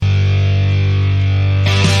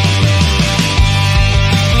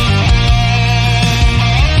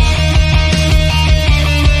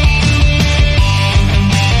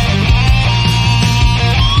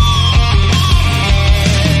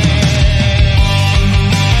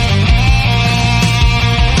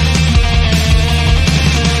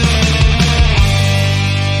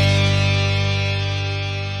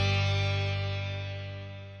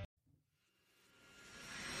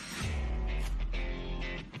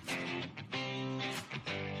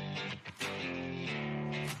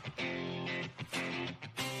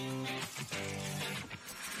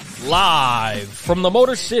Live from the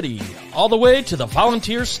Motor City, all the way to the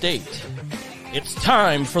Volunteer State, it's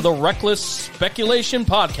time for the Reckless Speculation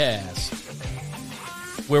Podcast,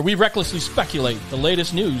 where we recklessly speculate the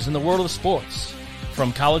latest news in the world of sports.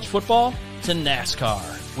 From college football to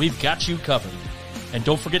NASCAR, we've got you covered. And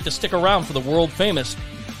don't forget to stick around for the world-famous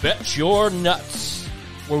Bet Your Nuts,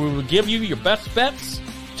 where we will give you your best bets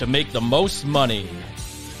to make the most money.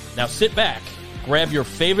 Now sit back, grab your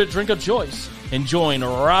favorite drink of choice, and join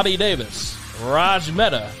Robbie Davis, Raj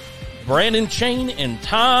Mehta, Brandon Chain, and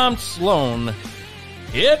Tom Sloan.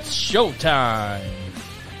 It's showtime.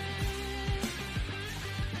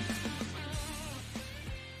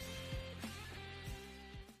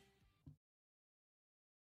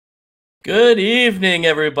 Good evening,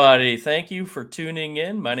 everybody. Thank you for tuning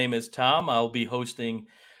in. My name is Tom. I'll be hosting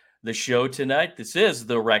the show tonight. This is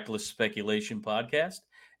the Reckless Speculation Podcast,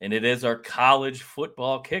 and it is our college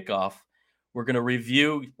football kickoff. We're going to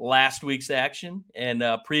review last week's action and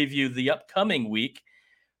preview the upcoming week,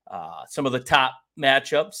 some of the top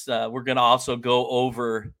matchups. We're going to also go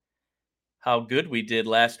over how good we did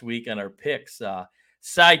last week on our picks.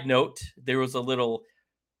 Side note, there was a little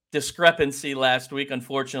discrepancy last week.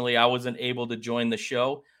 Unfortunately, I wasn't able to join the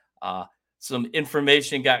show. Some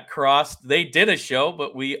information got crossed. They did a show,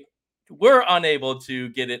 but we were unable to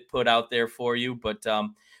get it put out there for you. But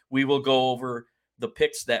we will go over the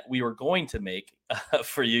picks that we were going to make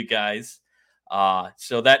for you guys.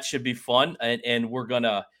 So that should be fun. And we're going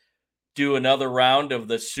to do another round of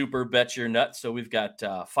the Super Bet Your Nuts. So we've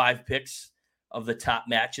got 5 picks of the top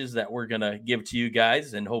matches that we're going to give to you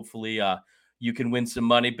guys. And hopefully you can win some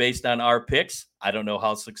money based on our picks. I don't know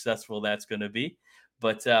how successful that's going to be,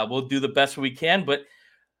 but we'll do the best we can. But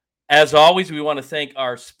as always, we want to thank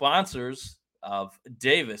our sponsors of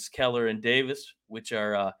Davis, Keller and Davis, which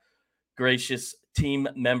are gracious team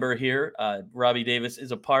member here. Robbie Davis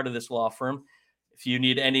is a part of this law firm. If you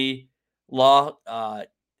need any law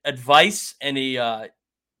advice, any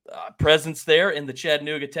presence there in the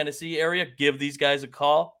Chattanooga, Tennessee area, give these guys a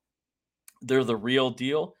call. They're the real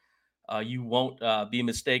deal. You won't be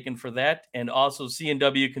mistaken for that. And also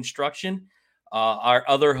C&W Construction, our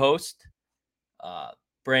other host,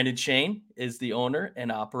 Brandon Chain, is the owner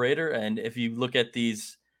and operator. And if you look at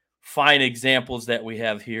these fine examples that we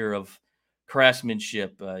have here of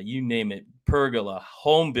craftsmanship, you name it, pergola,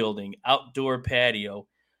 home building, outdoor patio,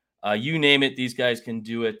 you name it, these guys can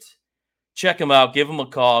do it. Check them out. Give them a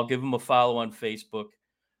call. Give them a follow on Facebook.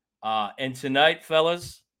 And tonight,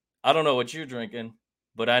 fellas, I don't know what you're drinking,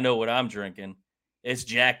 but I know what I'm drinking. It's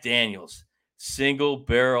Jack Daniel's Single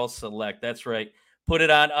Barrel Select. That's right. Put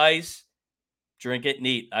it on ice. Drink it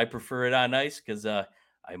neat. I prefer it on ice because I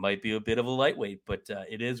might be a bit of a lightweight, but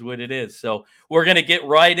it is what it is. So we're going to get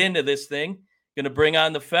right into this thing. Going to bring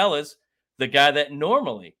on the fellas, the guy that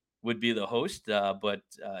normally would be the host, but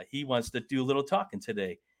he wants to do a little talking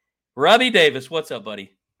today. Robbie Davis, what's up,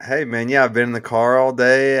 buddy? Hey, man. Yeah, I've been in the car all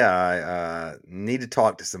day. I need to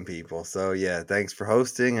talk to some people. So, yeah, thanks for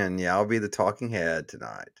hosting. And, yeah, I'll be the talking head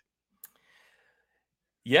tonight.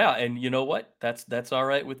 Yeah, and you know what? That's all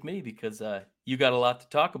right with me because you got a lot to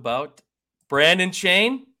talk about. Brandon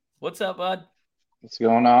Chain, what's up, bud? What's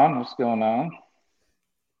going on?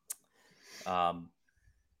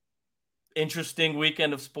 Interesting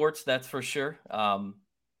weekend of sports, that's for sure.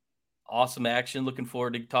 Awesome action. Looking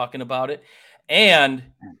forward to talking about it. And,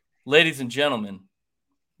 ladies and gentlemen,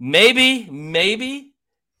 maybe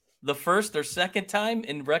the first or second time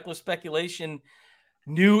in Reckless Speculation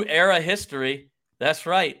new era history. That's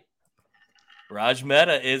right. Raj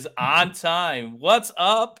Mehta is on time. What's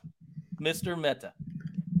up, Mr. Mehta?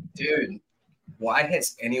 Dude, why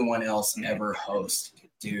has anyone else ever hosted?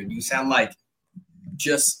 Dude, you sound like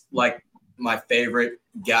just like my favorite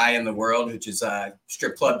guy in the world, which is a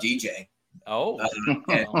strip club DJ. Oh,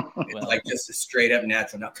 well. Like just a straight up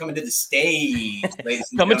natural. Now coming to the stage, ladies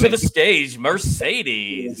and coming gentlemen. to the stage,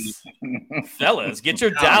 Mercedes. Fellas, get your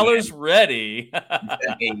dollars ready.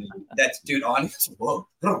 That's dude on his whoa.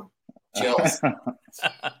 Chills.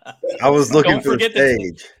 I was looking for the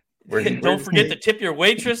stage. Don't forget to tip your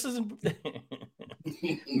waitresses.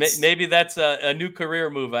 Maybe that's a new career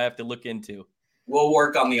move I have to look into. We'll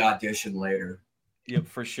work on the audition later. Yep,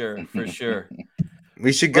 for sure.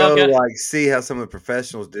 We should go see how some of the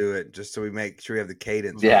professionals do it, just so we make sure we have the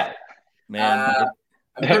cadence. Yeah, man.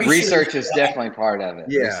 Research is definitely part of it.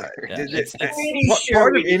 Yeah, it's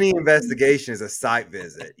part of any investigation is a site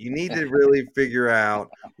visit. You need to really figure out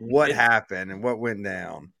what happened and what went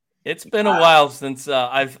down. It's been a while since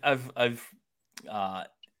I've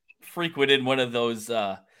frequented one of those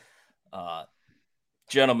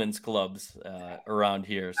gentlemen's clubs around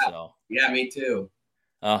here. So yeah, me too.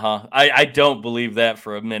 I don't believe that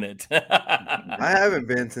for a minute. I haven't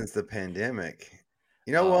been since the pandemic.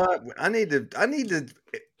 You know what? I need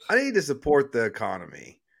to support the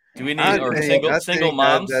economy. Do we need single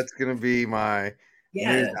moms? That's going to be my.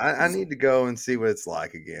 Yeah, I need to go and see what it's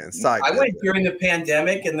like again. I went during the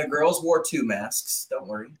pandemic, and the girls wore 2 masks. Don't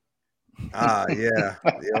worry. Yeah,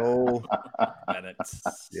 the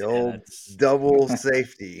old double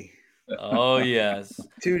safety. Oh yes.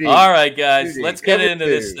 2D. All right, guys, 2D. let's get into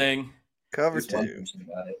this thing. Cover 2.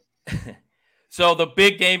 So the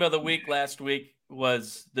big game of the week last week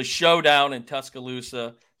was the showdown in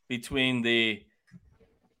Tuscaloosa between the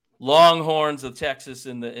Longhorns of Texas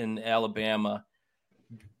and in Alabama.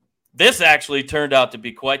 This actually turned out to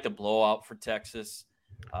be quite the blowout for Texas.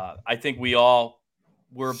 I think we all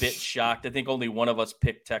were a bit shocked. I think only one of us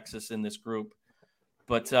picked Texas in this group.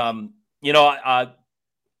 But,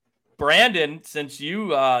 Brandon, since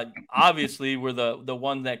you obviously were the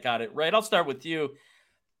one that got it right, I'll start with you.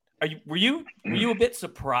 Were you a bit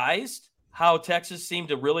surprised how Texas seemed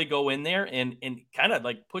to really go in there and kind of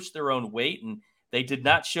like push their own weight, and they did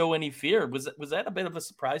not show any fear? Was that a bit of a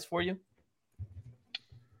surprise for you?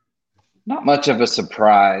 Not much of a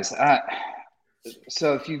surprise.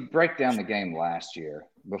 So if you break down the game last year,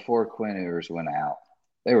 before Quinn Ewers went out,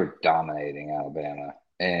 they were dominating Alabama.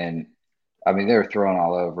 And, I mean, they were throwing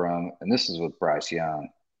all over them. And this is with Bryce Young,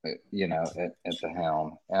 at the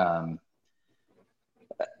helm.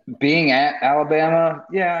 Being at Alabama,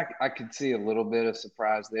 yeah, I could see a little bit of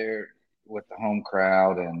surprise there with the home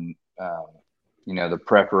crowd and, the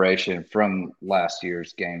preparation from last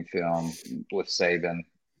year's game film with Saban.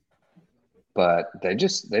 But they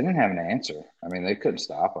didn't have an answer. I mean, they couldn't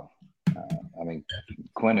stop them.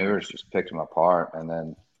 Quinn Ewers just picked them apart. And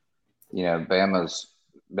then,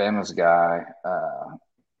 Bama's guy,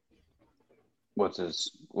 what's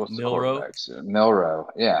Milroe? Milroe,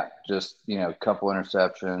 yeah, just a couple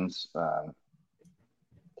interceptions.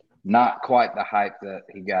 Not quite the hype that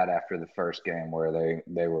he got after the first game where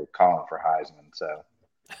they were calling for Heisman. So,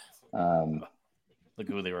 look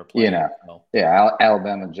who they were playing.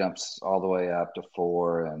 Alabama jumps all the way up to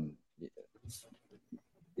 4, and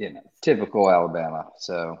typical Alabama.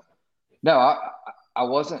 So, no, I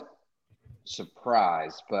wasn't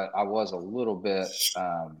surprised, but I was a little bit.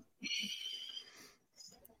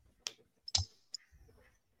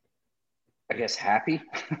 I guess happy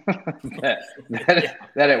that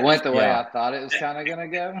it went the way I thought it was kind of going to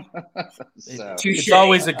go. So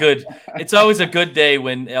it's always a good day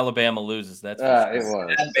when Alabama loses. That's it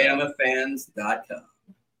was AlabamaFans.com.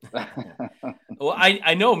 Well,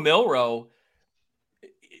 I know Milroe.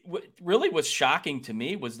 What really was shocking to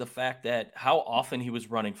me was the fact that how often he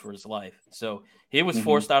was running for his life. So he was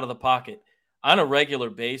forced out of the pocket on a regular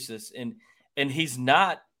basis, and he's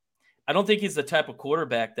not. I don't think he's the type of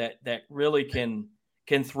quarterback that really can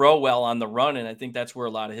throw well on the run, and I think that's where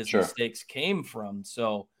a lot of his mistakes came from.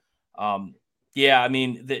 So, that's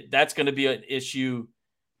going to be an issue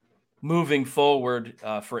moving forward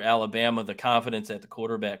for Alabama, the confidence at the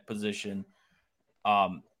quarterback position.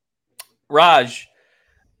 Raj,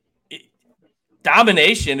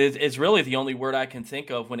 domination is really the only word I can think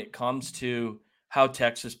of when it comes to how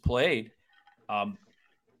Texas played.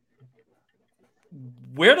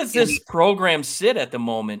 Where does this program sit at the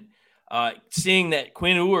moment? Seeing that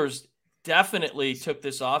Quinn Ewers definitely took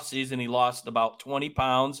this offseason. He lost about 20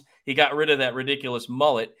 pounds. He got rid of that ridiculous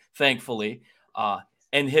mullet, thankfully.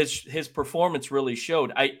 And his performance really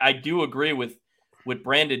showed. I do agree with what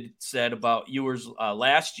Brandon said about Ewers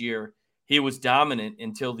last year. He was dominant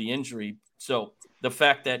until the injury. So the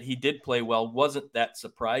fact that he did play well wasn't that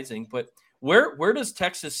surprising. But where does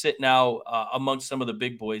Texas sit now amongst some of the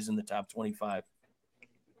big boys in the top 25?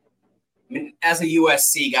 I mean, as a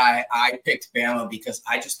USC guy, I picked Bama because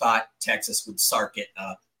I just thought Texas would sark it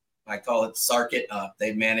up. I call it sark it up.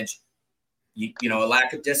 They manage, a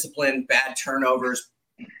lack of discipline, bad turnovers,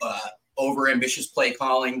 over-ambitious play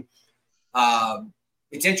calling.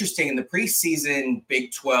 It's interesting. In the preseason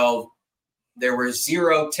Big 12, there were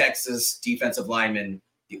 0 Texas defensive linemen.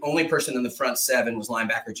 The only person in the front 7 was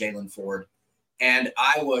linebacker Jalen Ford. And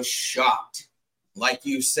I was shocked, like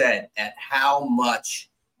you said, at how much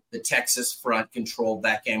the Texas front controlled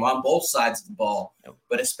that game on both sides of the ball,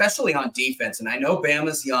 but especially on defense. And I know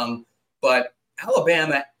Bama's young, but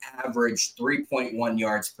Alabama averaged 3.1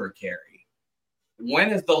 yards per carry.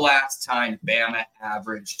 When is the last time Bama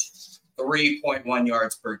averaged 3.1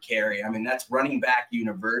 yards per carry? I mean, that's running back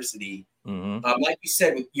university. Like you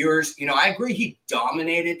said, with yours, I agree he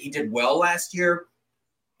dominated. He did well last year.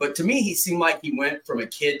 But to me, he seemed like he went from a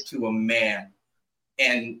kid to a man.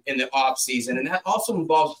 And in the offseason, and that also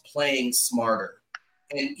involves playing smarter.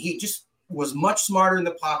 and he just was much smarter in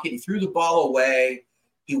the pocket. He threw the ball away.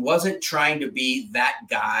 He wasn't trying to be that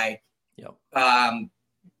guy. Yep.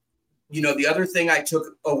 The other thing I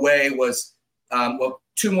took away was,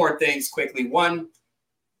 two more things quickly. One,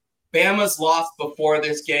 Bama's loss before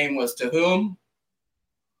this game was to whom?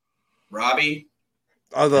 Robbie?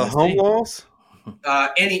 Oh, the home loss?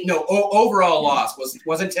 Overall loss.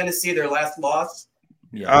 Wasn't Tennessee their last loss?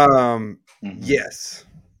 Yeah. Yes.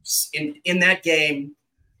 In that game,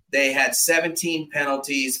 they had 17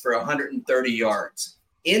 penalties for 130 yards.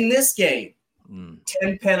 In this game,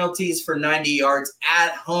 10 penalties for 90 yards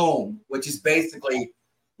at home, which is basically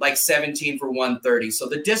like 17 for 130. So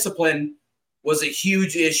the discipline was a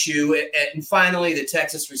huge issue. And finally, the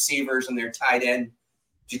Texas receivers and their tight end,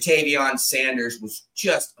 Jatavion Sanders, was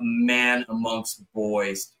just a man amongst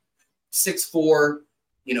boys. 6'4",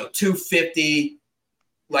 250,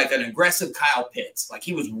 like an aggressive Kyle Pitts. Like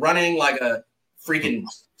he was running like a freaking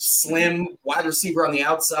slim wide receiver on the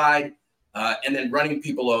outside and then running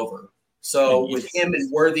people over. So with him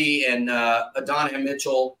and Worthy and Adonai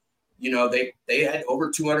Mitchell, they had over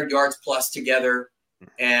 200 yards plus together.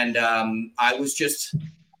 And I was just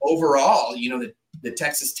overall, the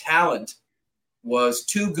Texas talent was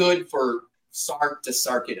too good for Sark to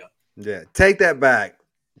Sark it up. Yeah, take that back.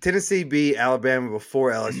 Tennessee beat Alabama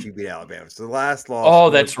before LSU beat Alabama. So the last loss. Oh,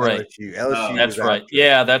 that's right. LSU that's right. After.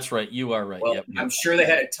 Yeah, that's right. You are right. Well, yep. I'm sure they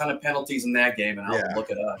had a ton of penalties in that game, and I'll look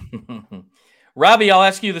it up. Robbie, I'll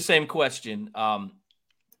ask you the same question.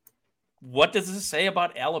 What does this say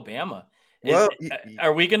about Alabama? Well,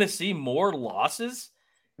 are we going to see more losses?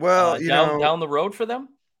 Well, down the road for them.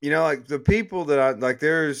 Like the people that I like,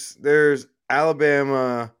 there's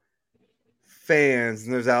Alabama fans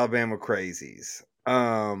and there's Alabama crazies.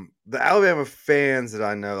 The Alabama fans that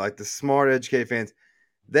I know, like the smart, educated fans,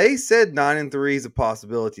 they said 9-3 is a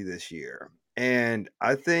possibility this year, and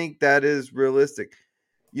I think that is realistic.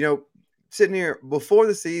 Sitting here before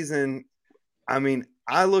the season, I mean,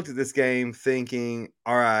 I looked at this game thinking,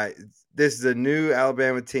 all right, this is a new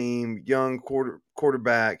Alabama team, young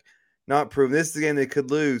quarterback, not proven. This is a game they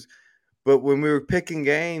could lose. But when we were picking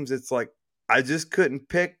games, it's like I just couldn't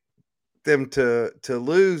pick them to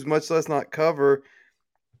lose, much less not cover.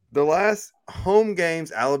 The last home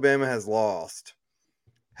games Alabama has lost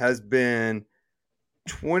has been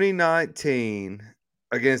 2019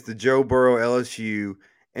 against the Joe Burrow LSU.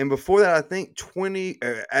 And before that, I think 20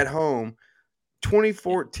 at home,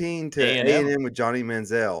 2014 to A&M with Johnny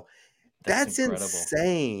Manziel. That's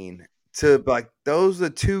insane. Those are the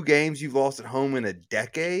two games you've lost at home in a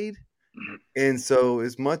decade. And so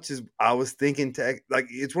as much as I was thinking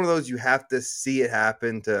it's one of those you have to see it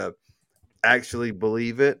happen to actually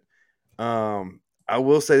believe it. I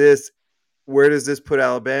will say this. Where does this put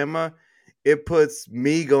Alabama? It puts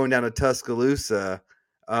me going down to Tuscaloosa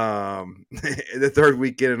the third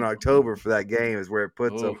weekend in October for that game is where it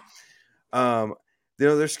puts them.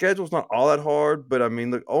 Their schedule's not all that hard, but I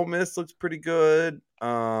mean, look, Ole Miss looks pretty good.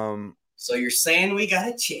 So you're saying we got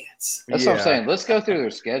a chance? That's what I'm saying. Let's go through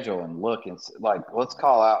their schedule and look and let's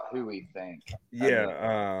call out who we think. Yeah,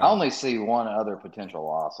 I only see one other potential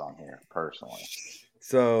loss on here personally.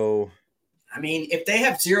 So, I mean, if they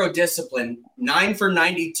have zero discipline, 9 for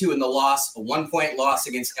 92 in the loss, a 1-point loss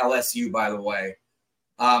against LSU, by the way.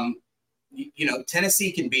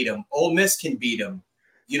 Tennessee can beat them. Ole Miss can beat them.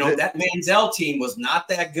 That Manziel team was not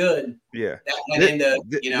that good. Yeah. That went into,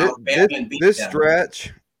 Bama and beat this them.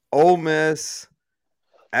 stretch, Ole Miss,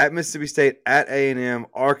 at Mississippi State, at A&M,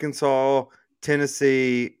 Arkansas,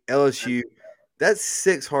 Tennessee, LSU, that's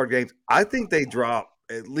 6 hard games. I think they drop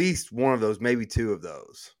at least one of those, maybe 2 of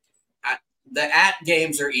those. The at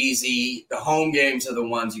games are easy. The home games are the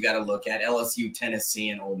ones you got to look at, LSU, Tennessee,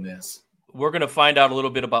 and Ole Miss. We're going to find out a little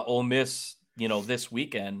bit about Ole Miss, this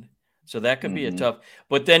weekend. So that could be a tough.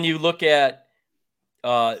 But then you look at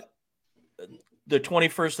the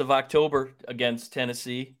 21st of October against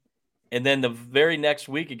Tennessee, and then the very next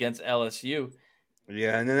week against LSU.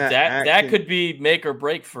 Yeah, and then that could be make or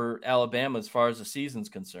break for Alabama as far as the season's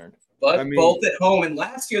concerned. But both at home, and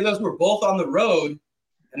last year those were both on the road,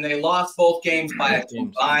 and they lost both games by a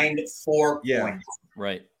combined 4 points.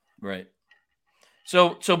 Right.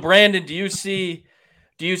 So Brandon, do you see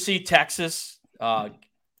Texas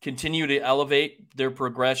continue to elevate their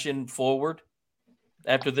progression forward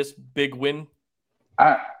after this big win?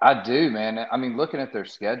 I do, man. I mean, looking at their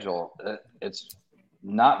schedule, it's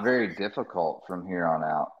not very difficult from here on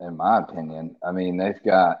out, in my opinion. I mean, they've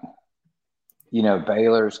got,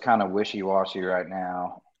 Baylor's kind of wishy-washy right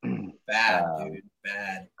now. Bad, dude.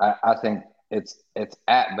 Bad. I think it's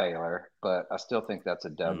at Baylor, but I still think that's a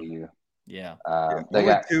W. Yeah. They only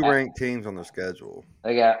got 2 ranked teams on their schedule.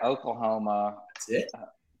 They got Oklahoma. That's it.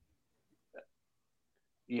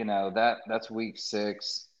 That's week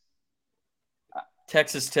 6.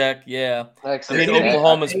 Texas Tech, yeah. Texas I mean, Tech,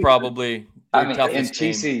 Oklahoma's probably their and toughest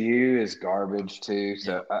game. TCU is garbage too.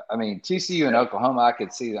 So TCU and Oklahoma, I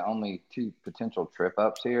could see the only 2 potential trip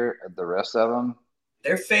ups here. The rest of them,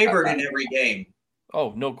 they're favored in every game.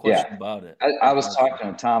 Oh, no question about it. I was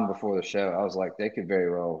talking to Tom before the show. I was like, they could very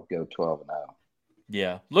well go 12-0.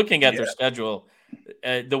 Yeah, looking at their schedule,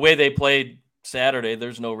 the way they played Saturday,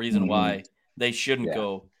 there's no reason why they shouldn't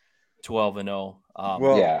go 12-0.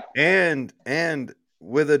 And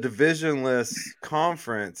with a divisionless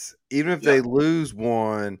conference, even if they lose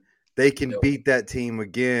one, they can beat that team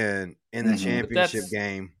again in the championship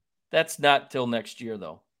game. That's not till next year,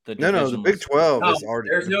 though. No, the Big 12 is already.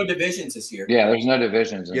 There's no divisions this year. Yeah, there's no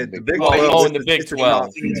divisions. In the Big 12. Oh, in the Big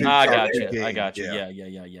 12. I got you.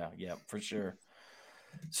 Yeah, for sure.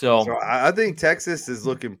 So I think Texas is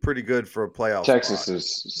looking pretty good for a playoff. Texas spot.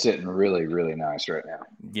 is sitting really, really nice right now.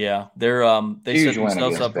 Yeah, they set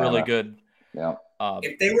themselves up really good. Yeah.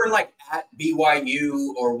 If they were like at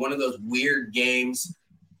BYU or one of those weird games,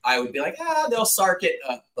 I would be like, they'll sark it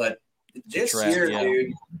up. But this year,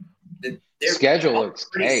 dude, their schedule looks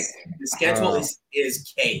cake. The schedule is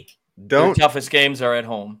cake. Their toughest games are at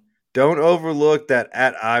home. Don't overlook that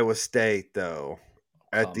at Iowa State, though,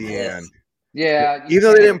 at the end. Yeah. Even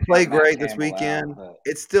though they didn't play great this weekend,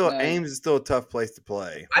 it's still Ames is still a tough place to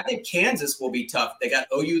play. I think Kansas will be tough. They got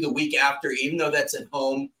OU the week after, even though that's at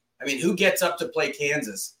home. I mean, who gets up to play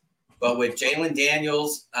Kansas? But with Jalen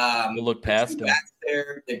Daniels, we'll look past him.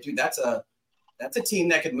 There, dude, that's a team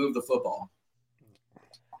that could move the football.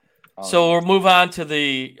 So we'll move on to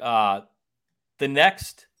the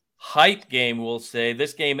next hype game. We'll say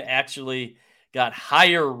this game actually got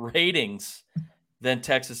higher ratings than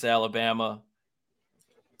Texas, Alabama.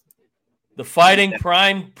 The Fighting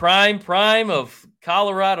Prime of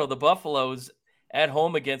Colorado, the Buffaloes at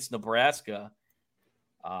home against Nebraska.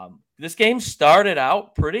 This game started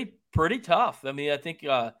out pretty tough. I mean, I think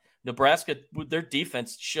Nebraska, their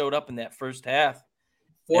defense showed up in that first half.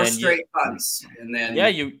 4 straight punts, and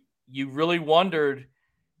then you really wondered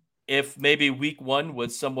if maybe week 1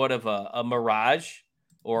 was somewhat of a mirage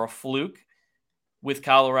or a fluke with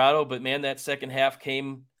Colorado, but man, that second half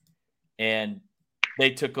came and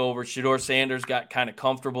they took over. Shedeur Sanders got kind of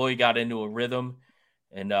comfortable. He got into a rhythm,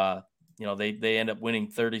 and they end up winning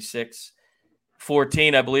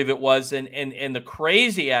 36-14, I believe it was. And the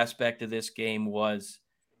crazy aspect of this game was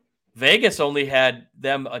Vegas only had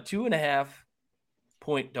them a 2.5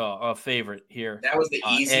 point favorite here. That was the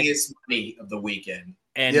easiest money of the weekend.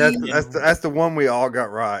 And that's the one we all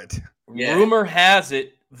got right. Yeah. Rumor has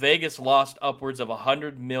it Vegas lost upwards of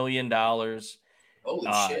 $100 million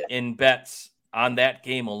in bets on that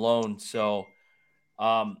game alone. So,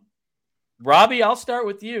 Robbie, I'll start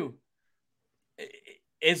with you.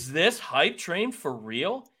 Is this hype train for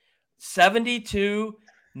real? 72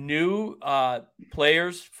 new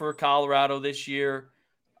players for Colorado this year,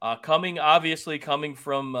 coming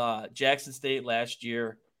from Jackson State last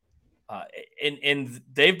year, and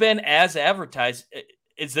they've been as advertised.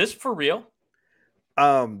 Is this for real?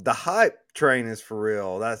 The hype train is for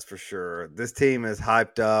real. That's for sure. This team is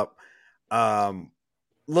hyped up.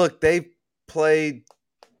 Look, they've played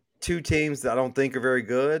 2 teams that I don't think are very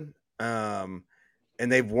good.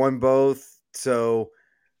 And they've won both. So,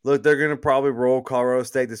 look, they're going to probably roll Colorado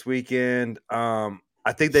State this weekend. I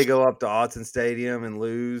think they go up to Autzen Stadium and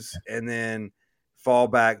lose and then fall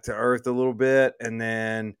back to earth a little bit. And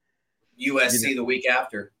then USC the week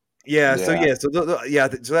after. So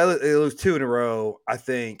they lose 2 in a row, I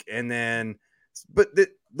think. And then,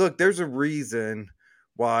 look, there's a reason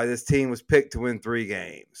why this team was picked to win 3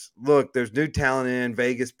 games. Look, there's new talent in.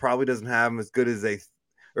 Vegas probably doesn't have them as good as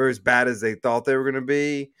as bad as they thought they were going to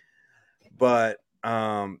be. But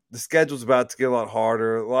the schedule's about to get a lot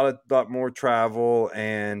harder, a lot more travel.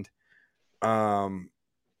 And, I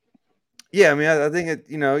think I think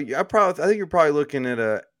you're probably looking at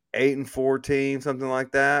a 8-4 team, something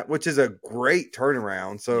like that, which is a great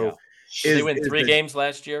turnaround. So they win 3 games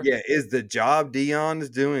last year. Yeah. Is the job Dion is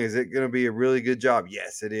doing, is it going to be a really good job?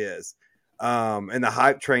 Yes, it is. And the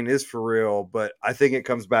hype train is for real, but I think it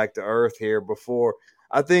comes back to earth here before.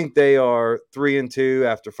 I think they are 3-2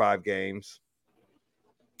 after 5 games.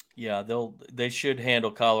 Yeah, they should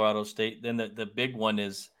handle Colorado State. Then the big one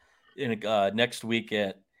is in next week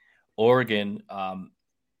at Oregon.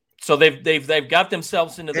 So they've got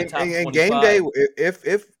themselves into the top 25. And game day,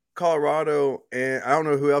 if Colorado, and I don't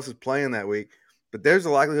know who else is playing that week, but there's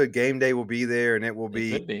a likelihood game day will be there, and it will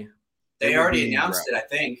be. It could be. They already announced it, I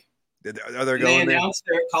think. Are they And going they there? announced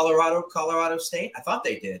they're at Colorado State. I thought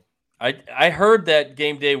they did. I heard that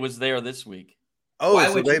game day was there this week. Oh, Why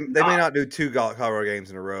so would they you may not? not do 2 Colorado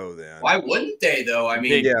games in a row then. Why wouldn't they, though? I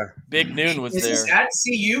mean, Big Noon was is there. this at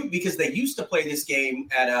CU? Because they used to play this game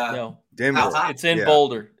at No, Denver. it's in Yeah.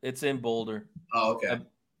 Boulder. It's in Boulder. Oh, okay.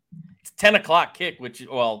 It's 10 o'clock kick,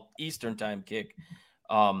 Eastern time kick.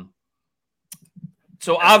 So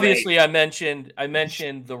That's obviously I mentioned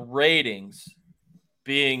the ratings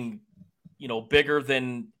being, bigger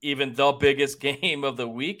than even the biggest game of the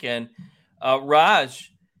weekend.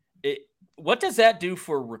 Raj, what does that do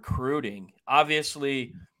for recruiting?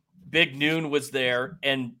 Obviously, Big Noon was there,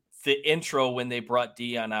 and the intro when they brought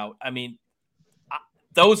Dion out. I mean,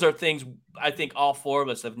 those are things I think all four of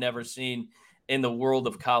us have never seen in the world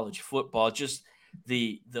of college football. Just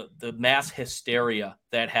the mass hysteria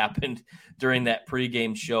that happened during that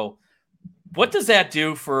pregame show. What does that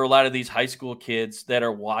do for a lot of these high school kids that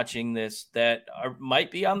are watching this that might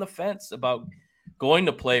be on the fence about going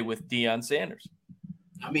to play with Deion Sanders?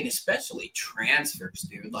 I mean, especially transfers,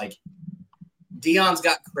 dude. Like, Deion's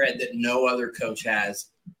got cred that no other coach has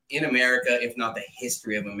in America, if not the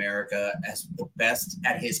history of America, as the best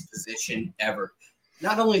at his position ever.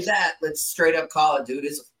 Not only that, let's straight up call it, dude.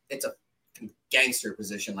 It's a gangster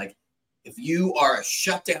position. Like, if you are a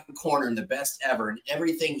shutdown corner and the best ever and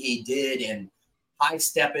everything he did and high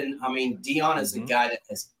stepping, I mean, Deion is a guy that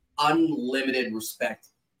has unlimited respect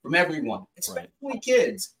from everyone, especially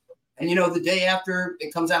kids. And, the day after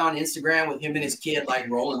it comes out on Instagram with him and his kid, like,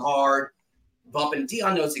 rolling hard, bumping,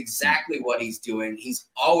 Deion knows exactly what he's doing. He's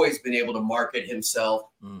always been able to market himself.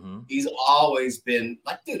 Mm-hmm. He's always been,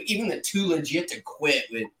 like, dude, even the Too Legit to Quit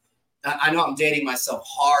with, I know I'm dating myself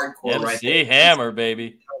hardcore right there. Hammer,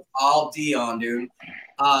 baby. All Deion, dude.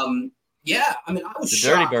 Yeah, I mean, I was the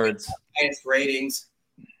shocked. Dirty Birds. Highest ratings.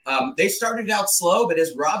 They started out slow, but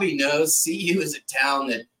as Robbie knows, CU is a town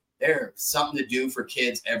that there's something to do for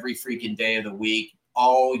kids every freaking day of the week,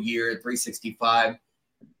 all year, 365.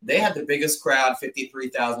 They had the biggest crowd,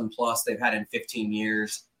 53,000 plus they've had in 15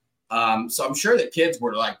 years. So I'm sure that kids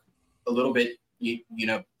were like a little bit,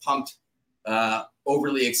 pumped,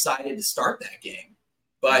 overly excited to start that game.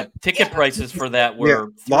 But ticket prices for that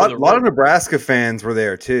were a lot of Nebraska fans were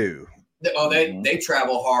there too. They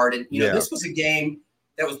travel hard, and this was a game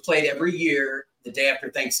that was played every year the day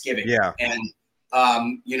after Thanksgiving. Yeah, and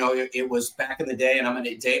it was back in the day, and I'm going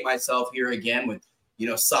to date myself here again with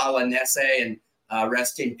Salah Nesse and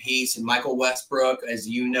rest in peace, and Michael Westbrook, as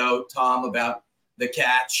you know, Tom, about the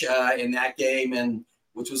catch in that game, and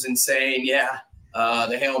which was insane. Yeah,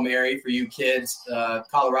 the Hail Mary for you kids,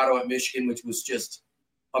 Colorado at Michigan, which was just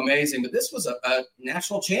amazing. But this was a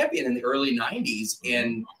national champion in the early 90s,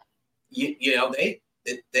 and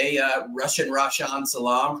they Russian Rashan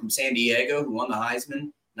Salam from San Diego, who won the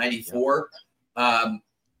Heisman 94.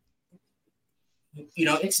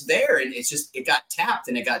 It's there, and it's just it got tapped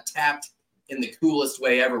in the coolest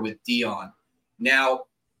way ever with Deion. Now,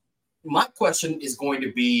 my question is going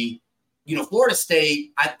to be, Florida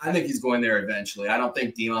State, I think he's going there eventually. I don't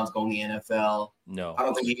think Deion's going to the NFL. No. I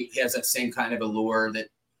don't think he has that same kind of allure that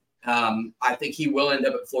I think he will end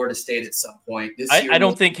up at Florida State at some point. I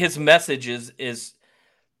don't think his message is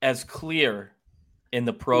as clear in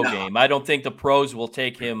the pro game. I don't think the pros will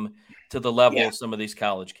take him to the level of some of these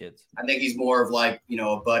college kids. I think he's more of like,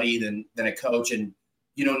 a buddy than a coach. And,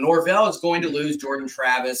 Norvell is going to lose Jordan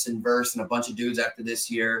Travis and Verse and a bunch of dudes after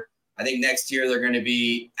this year. I think next year they're going to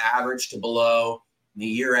be average to below. And the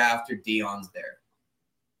year after, Deion's there.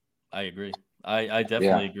 I agree. I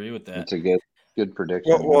definitely agree with that. It's a good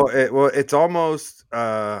prediction. It's almost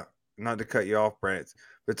not to cut you off, Brent,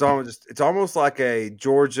 but it's almost like a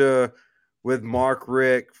Georgia with Mark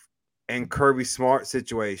Richt and Kirby Smart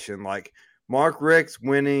situation. Like Mark Richt's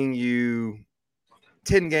winning you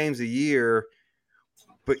 10 games a year,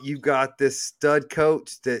 but you got this stud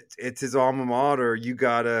coach that it's his alma mater. You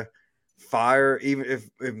gotta fire, even if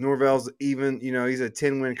Norvell's even, he's a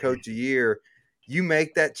 10-win coach a year. You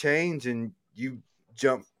make that change and you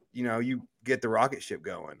jump, you get the rocket ship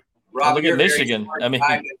going. Rob, look at Michigan.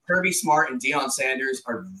 Kirby Smart and Deion Sanders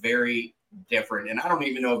are very different, and I don't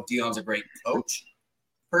even know if Deion's a great coach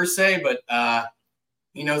per se, but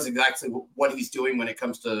he knows exactly what he's doing when it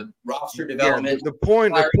comes to roster development. The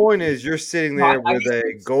point is you're sitting there with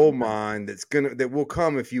a gold mine that will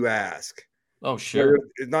come if you ask. Oh, sure.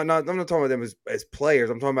 I'm not talking about them as players.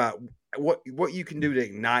 I'm talking about what you can do to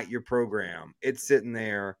ignite your program. It's sitting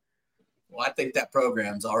there. Well, I think that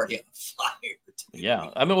program's already on fire.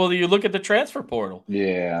 Yeah. You look at the transfer portal.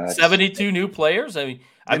 Yeah. 72 new players. The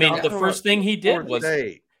first thing he did was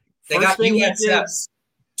they got USF's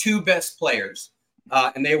two best players.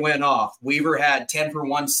 and they went off. Weaver had 10 for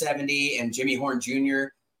 170, and Jimmy Horn Jr.,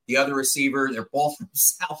 the other receiver, they're both from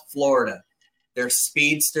South Florida. They're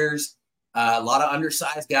speedsters, a lot of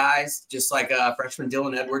undersized guys, just like freshman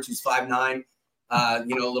Dylan Edwards, who's 5'9", a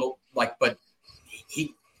little like, but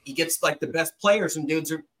he gets like the best players and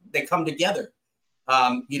dudes they come together.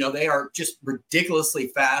 They are just ridiculously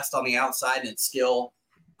fast on the outside and it's skill.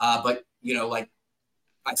 But like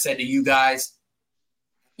I said to you guys,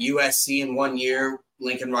 USC in 1 year,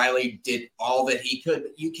 Lincoln Riley did all that he could.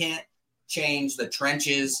 But you can't change the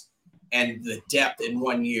trenches and the depth in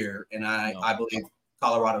 1 year. And I believe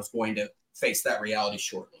Colorado's going to face that reality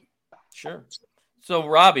shortly. Sure. So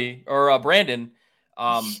Robbie or Brandon,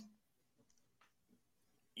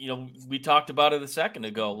 we talked about it a second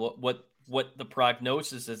ago. What the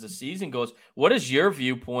prognosis as the season goes. What is your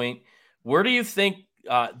viewpoint? Where do you think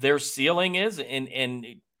their ceiling is, and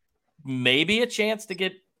maybe a chance to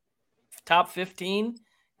get top 15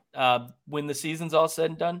 when the season's all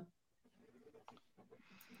said and done?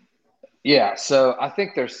 Yeah, so I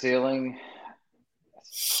think their ceiling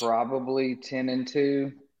is probably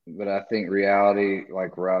 10-2, but I think reality,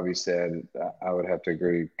 like Robbie said, I would have to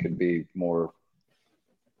agree, could be more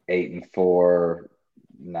 8-4,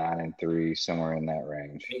 9-3, somewhere in that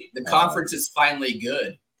range. The conference is finally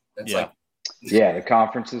good. Yeah, the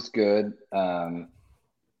conference is good.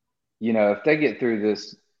 If they get through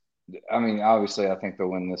this, I mean, obviously I think they'll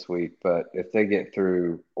win this week, but if they get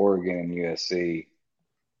through Oregon and USC,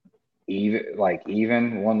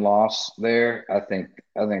 even one loss there, I think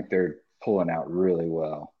they're pulling out really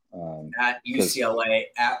well. At UCLA,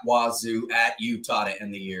 at Wazoo, at Utah to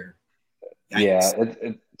end the year. Yikes. Yeah,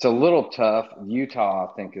 it's a little tough. Utah,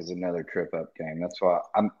 I think, is another trip up game. That's why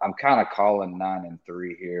I'm kind of calling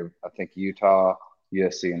 9-3 here. I think Utah,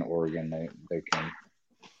 USC, and Oregon they can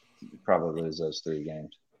probably lose those 3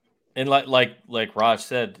 games. And like Raj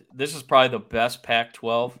said, this is probably the best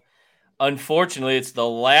Pac-12. Unfortunately, it's the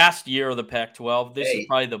last year of the Pac-12. This is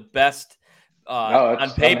probably the best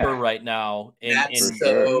on paper right now in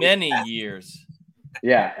many years.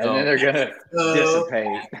 Yeah, and then they're gonna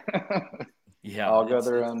dissipate. Yeah, all go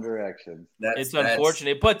their own direction. It's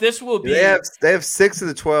unfortunate, but this will be. They have 6 of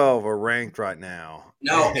the 12 are ranked right now.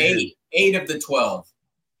 No, 8 of the 12.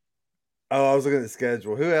 Oh, I was looking at the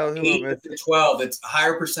schedule. Who else? 8 of the 12. It's a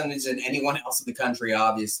higher percentage than anyone else in the country,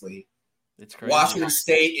 obviously. It's crazy. Washington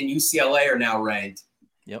State and UCLA are now ranked.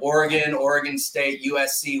 Yep. Oregon State,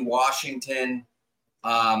 USC, Washington.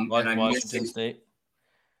 Washington State.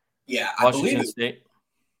 Yeah, Washington State.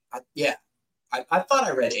 I thought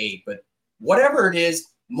I read 8, but whatever it is,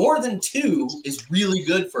 more than 2 is really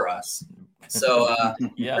good for us. So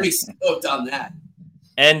pretty stoked on that.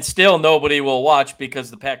 And still nobody will watch because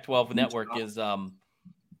the Pac-12 network is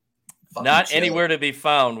not anywhere to be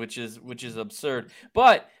found, which is absurd.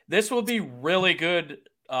 But this will be really good,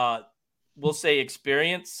 we'll say,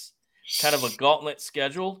 experience, kind of a gauntlet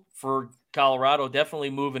schedule for Colorado, definitely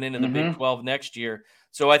moving into the Big 12 next year.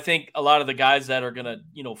 So I think a lot of the guys that are going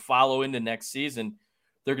to, follow into next season,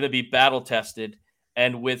 they're going to be battle tested.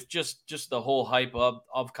 And with just the whole hype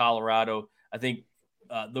of Colorado, I think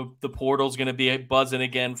the portal's going to be buzzing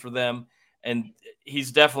again for them. And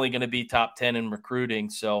he's definitely going to be top 10 in recruiting.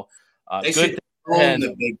 So they should own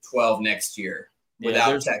the Big 12 next year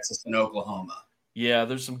without Texas and Oklahoma. Yeah,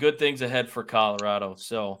 there's some good things ahead for Colorado.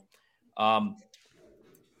 So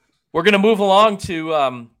we're going to move along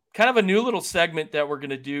to kind of a new little segment that we're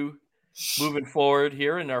going to do moving forward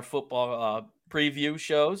here in our football preview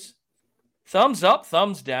shows. Thumbs up,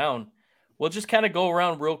 thumbs down. We'll just kind of go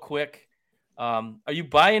around real quick. Are you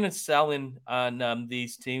buying and selling on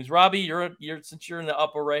these teams? Robbie, you're since you're in the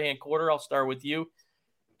upper right-hand quarter, I'll start with you.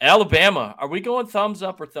 Alabama, are we going thumbs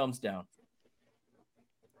up or thumbs down?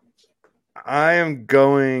 I am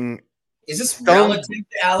going. Is this relative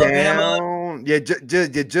to Alabama? Down. Yeah,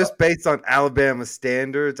 just based on Alabama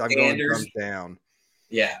standards, I'm going thumbs down.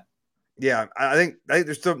 Yeah. Yeah, I think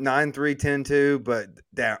they're still 9-3, 10-2, but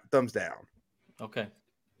thumbs down. Okay.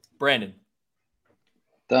 Brandon.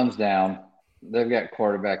 Thumbs down. They've got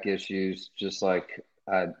quarterback issues just like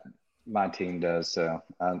my team does, so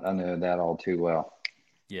I know that all too well.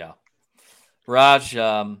 Yeah. Raj,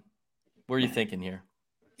 what are you thinking here?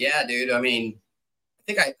 Yeah, dude. I mean,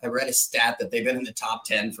 I think I read a stat that they've been in the top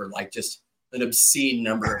 10 for like just an obscene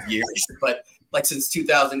number of years, but like since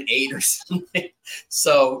 2008 or something.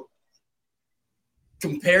 So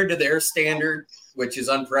compared to their standard, which is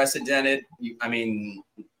unprecedented, I mean,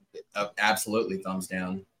 absolutely thumbs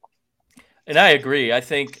down. And I agree. I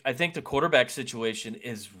think the quarterback situation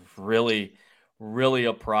is really, really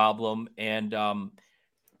a problem. And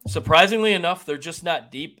surprisingly enough, they're just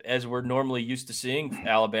not deep as we're normally used to seeing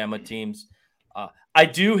Alabama teams. I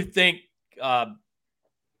do think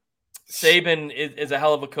Saban is a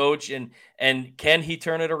hell of a coach, and can he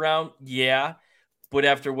turn it around? Yeah, but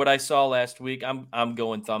after what I saw last week, I'm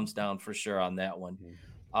going thumbs down for sure on that one.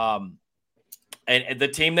 And the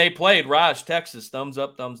team they played, Raj, Texas, thumbs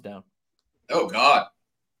up, thumbs down. Oh God,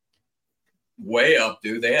 way up,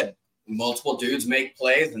 dude. They had multiple dudes make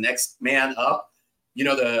plays. The next man up,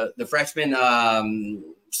 the freshman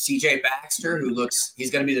CJ Baxter,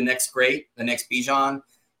 he's going to be the next Bijan.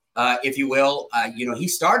 If you will. He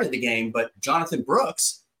started the game, but Jonathan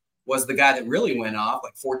Brooks was the guy that really went off,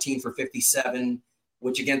 like 14 for 57,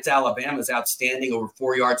 which against Alabama is outstanding, over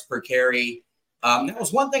 4 yards per carry. That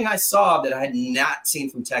was one thing I saw that I had not seen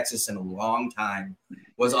from Texas in a long time,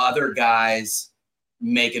 was other guys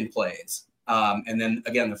making plays. And then,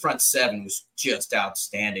 again, the front seven was just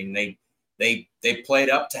outstanding. They played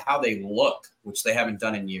up to how they look, which they haven't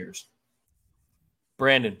done in years.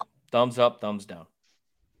 Brandon, thumbs up, thumbs down.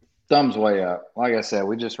 Thumbs way up. Like I said,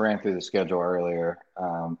 we just ran through the schedule earlier.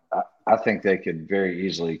 I think they could very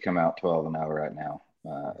easily come out 12-0 right now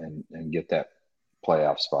and get that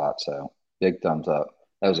playoff spot. So big thumbs up.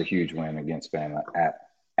 That was a huge win against Bama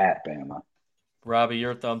at Bama. Robbie,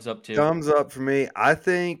 your thumbs up too. Thumbs up for me. I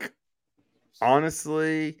think,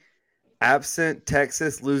 honestly, absent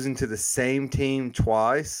Texas losing to the same team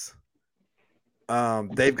twice,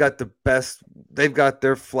 they've got the best. They've got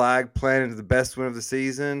their flag planted to the best win of the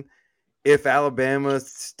season. If Alabama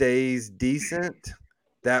stays decent,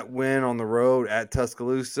 that win on the road at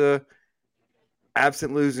Tuscaloosa,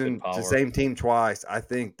 absent losing to the same team twice, I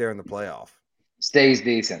think they're in the playoff. Stays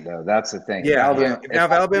decent, though. That's the thing. Yeah. If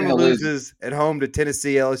Alabama loses at home to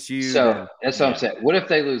Tennessee, LSU. So that's what I'm saying. What if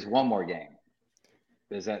they lose one more game?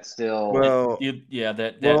 Is that still –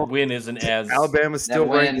 that win isn't as – Alabama's still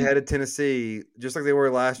ranked ahead of Tennessee, just like they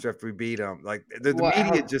were last year after we beat them. Like the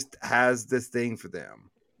media just has this thing for them.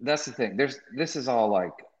 That's the thing. This is all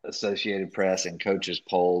like Associated Press and coaches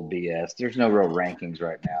poll BS. There's no real rankings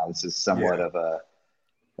right now. This is somewhat of a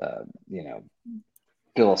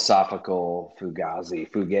philosophical fugazi.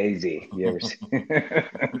 You ever see?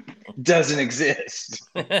 Doesn't exist.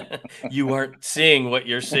 You aren't seeing what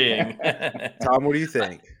you're seeing. Tom, what do you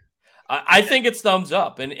think? I think it's thumbs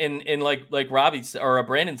up, and like Robbie or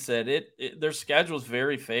Brandon said, their schedule is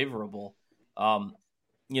very favorable.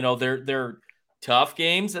 They're tough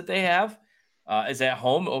games that they have is at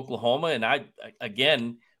home, Oklahoma, and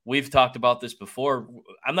we've talked about this before.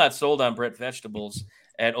 I'm not sold on Brett Vegetables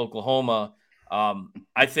at Oklahoma.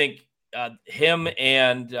 I think him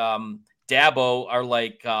and Dabo are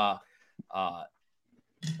like, oh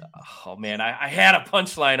man, I had a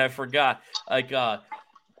punchline, I forgot. Like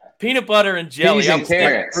peanut butter and jelly. Peas and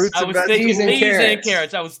carrots. I was thinking peas and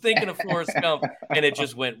carrots. I was thinking of Forrest Gump, and it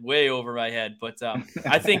just went way over my head. But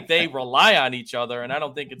I think they rely on each other, and I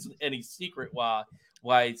don't think it's any secret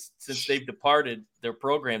why since they've departed, their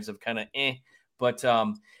programs have kind of But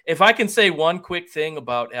if I can say one quick thing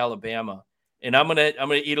about Alabama, and I'm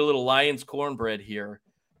gonna eat a little Lions cornbread here.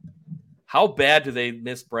 How bad do they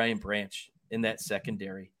miss Brian Branch in that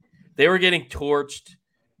secondary? They were getting torched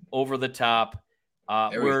over the top.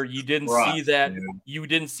 Where you didn't see that, you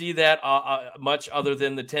didn't see that much other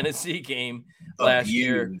than the Tennessee game last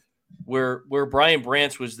year, where Brian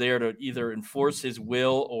Branch was there to either enforce his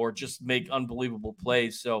will or just make unbelievable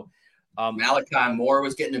plays. So Malachi Moore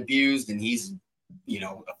was getting abused, and he's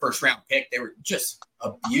a first round pick. They were just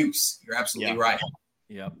abuse. You're absolutely right.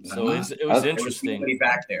 Yeah. So it was interesting.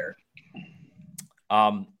 Back there.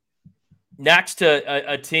 Next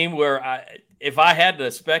to a team where if I had to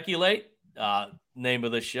speculate. Name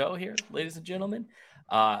of the show here, ladies and gentlemen.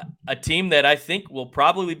 A team that I think will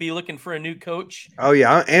probably be looking for a new coach. Oh,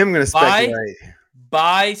 yeah, I am going to speculate.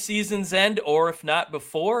 By season's end, or if not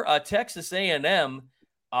before, Texas A&M.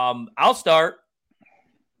 I'll start.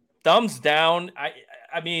 Thumbs down.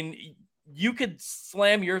 I mean, you could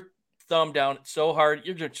slam your thumb down so hard,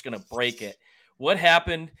 you're just going to break it. What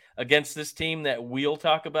happened against this team that we'll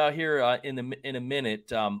talk about here in a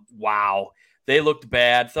minute? Wow. They looked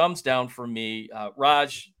bad. Thumbs down for me.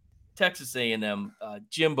 Raj, Texas A&M,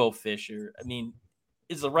 Jimbo Fisher. I mean,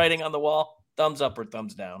 is the writing on the wall? Thumbs up or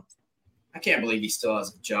thumbs down? I can't believe he still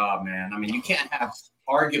has a job, man. I mean, you can't have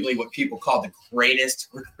arguably what people call the greatest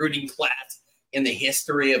recruiting class in the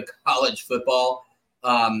history of college football,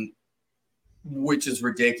 which is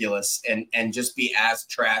ridiculous, and just be as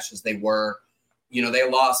trash as they were. They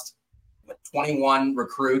lost 21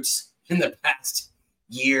 recruits in the past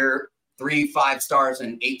year. 3 5-stars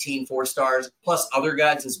and 18 4-stars, plus other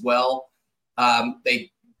guys as well.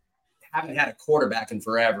 They haven't had a quarterback in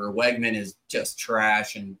forever. Wegman is just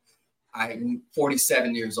trash, and I'm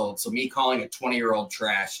 47 years old. So me calling a 20-year-old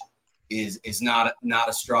trash is not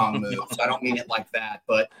a strong move. So I don't mean it like that,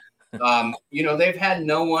 but they've had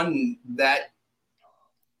no one that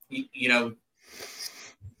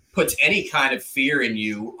puts any kind of fear in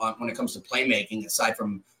you when it comes to playmaking, aside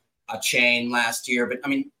from a chain last year. But I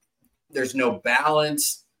mean, there's no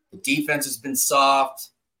balance. The defense has been soft.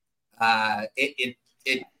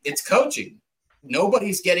 It's coaching.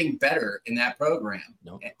 Nobody's getting better in that program,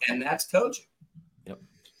 nope. And that's coaching. Yep.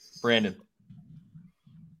 Brandon.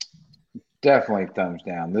 Definitely thumbs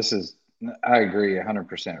down. I agree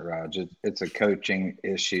 100%, Raj. It's a coaching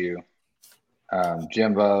issue.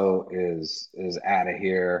 Jimbo is out of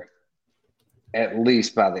here at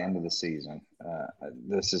least by the end of the season.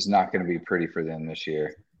 This is not going to be pretty for them this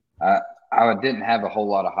year. I didn't have a whole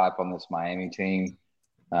lot of hype on this Miami team,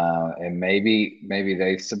 and maybe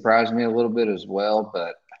they surprised me a little bit as well.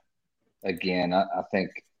 But again, I think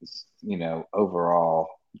overall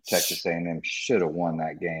Texas A&M should have won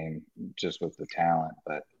that game just with the talent.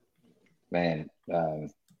 But man,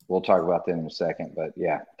 we'll talk about that in a second. But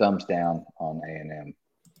yeah, thumbs down on A&M.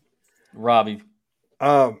 Robbie.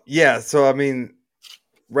 Yeah. So I mean,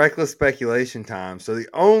 reckless speculation time. So the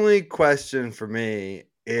only question for me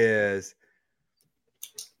is,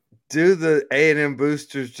 do the A&M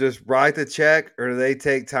boosters just write the check, or do they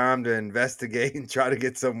take time to investigate and try to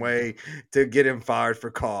get some way to get him fired for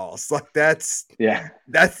calls? Like that's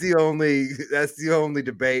the only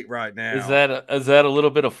debate right now. Is that a little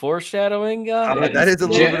bit of foreshadowing? That is a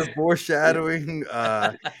little bit of foreshadowing.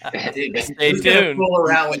 Stay tuned. Fool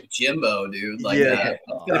around with Jimbo, dude. Like that.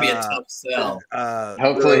 It's gonna be a tough sell.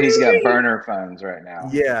 Hopefully, he's got burner phones right now.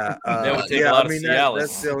 Yeah, that would take a lot of Cialis.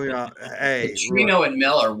 That's the only. Hey, Chino and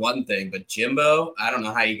Mel are one thing, but Jimbo, I don't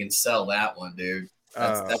know how you can sell that one, dude.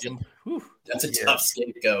 That's a tough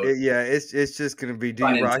scapegoat. It's just going to be, do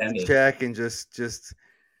you write the check and just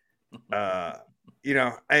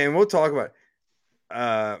and we'll talk about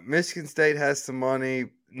Michigan State has some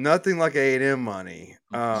money, nothing like A&M money,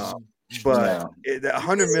 but $100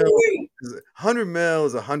 million is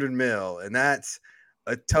 $100 million, and that's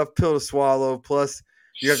a tough pill to swallow. Plus,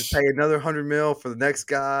 you have to pay another $100 million for the next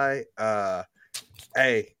guy.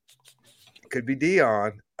 Hey, it could be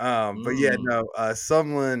Dion. But yeah, no,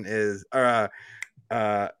 Sumlin is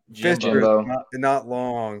Fisher is not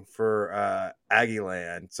long for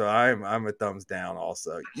Aggieland, so I'm a thumbs down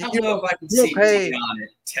also. I don't know if I can see Dion at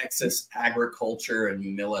Texas agriculture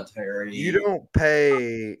and military. You don't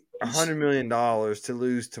pay $100 million to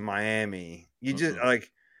lose to Miami. You just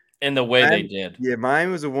in the way they did. Yeah,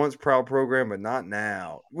 Miami was a once proud program, but not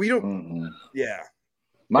now. We don't. Yeah,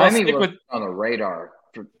 Miami was on the radar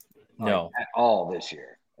for at all this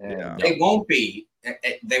year. Yeah. They won't be.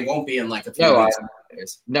 They won't be in like a few weeks. I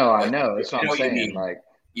know. That's what I'm saying. Well,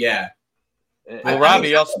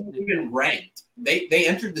 Robbie also even ranked. They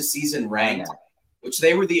entered the season ranked, which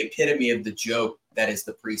they were the epitome of the joke that is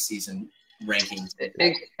the preseason rankings.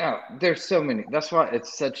 There's so many. That's why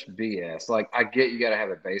it's such BS. Like, I get you got to have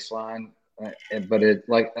a baseline, but it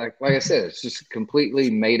like I said, it's just completely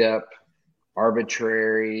made up,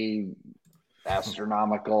 arbitrary,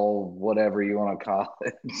 astronomical, whatever you want to call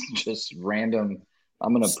it. It's just random.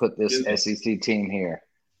 I'm going to put this SEC team here.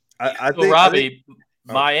 I think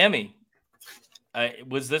Miami.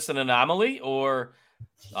 Was this an anomaly, or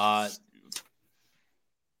are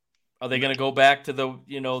they going to go back to the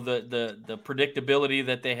predictability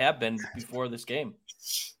that they have been before this game?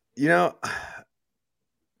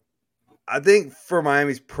 I think for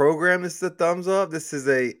Miami's program, this is a thumbs up. This is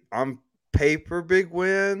a on paper big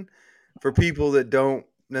win for people that don't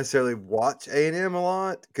necessarily watch A&M a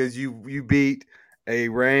lot, because you beat a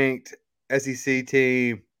ranked SEC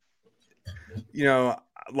team. A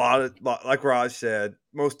lot like Raj said,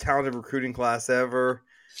 most talented recruiting class ever.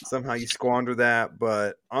 Somehow you squander that,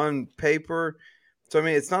 but on paper, so I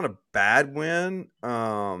mean, it's not a bad win.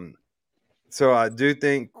 So I do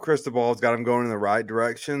think Cristobal's got him going in the right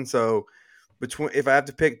direction. So if I have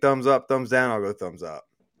to pick thumbs up, thumbs down, I'll go thumbs up.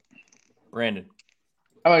 Brandon,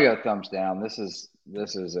 I'm gonna go thumbs down. This is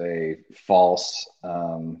a false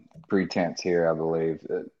pretense here, I believe.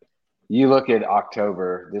 You look at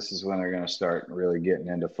October, this is when they're going to start really getting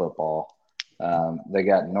into football. They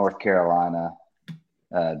got North Carolina,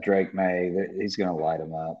 Drake May. He's going to light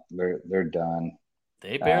them up. They're done.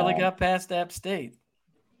 They barely got past App State.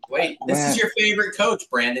 Wait, this is your favorite coach,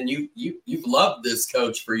 Brandon. You've loved this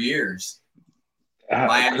coach for years.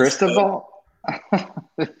 Cristobal?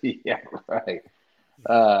 Yeah, right.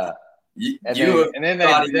 And then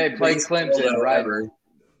they played Clemson right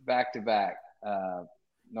back to back.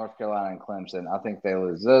 North Carolina and Clemson. I think they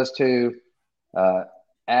lose those two.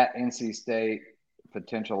 At NC State,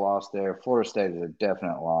 potential loss there. Florida State is a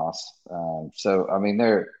definite loss. So I mean,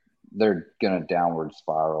 they're going to downward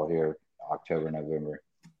spiral here, October, November.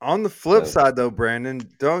 On the flip side, though, Brandon,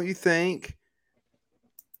 don't you think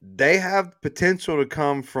they have potential to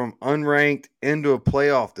come from unranked into a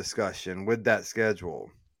playoff discussion with that schedule?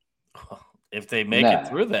 If they make it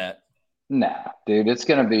through that. Nah, dude, it's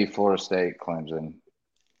going to be Florida State, Clemson,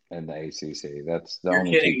 and the ACC. That's the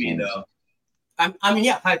only You're kidding two teams. me, though. I mean,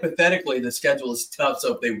 yeah, hypothetically, the schedule is tough,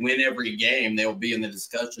 so if they win every game, they'll be in the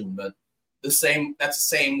discussion. But that's the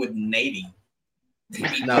same with Navy.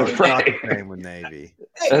 No, it's not the same with Navy.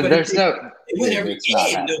 Hey, There's no. they win every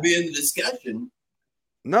game, they'll be in the discussion.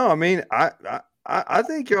 No, I mean, I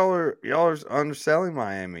think y'all are underselling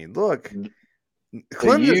Miami. Look,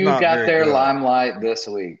 Clemson's You not got very their good. limelight this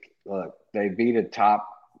week. Look, they beat a top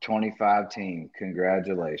 25 team.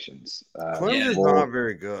 Congratulations. Clemson's not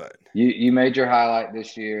very good. You made your highlight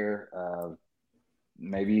this year.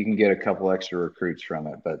 Maybe you can get a couple extra recruits from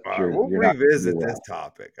it, but We'll revisit this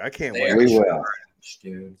topic. I can't wait. We will.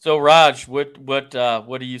 Dude. So, Raj, what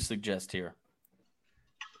do you suggest here?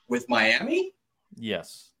 With Miami?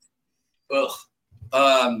 Yes. Ugh.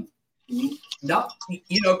 Not,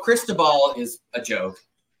 Cristobal is a joke.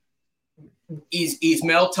 He's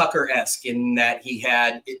Mel Tucker-esque in that he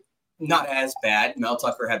had not as bad. Mel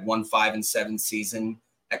Tucker had 1-5-7 season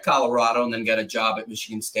at Colorado and then got a job at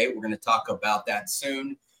Michigan State. We're going to talk about that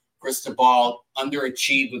soon. Cristobal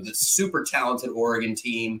underachieved with a super talented Oregon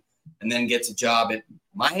team and then gets a job at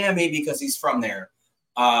Miami because he's from there.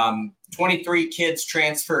 23 kids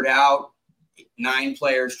transferred out, 9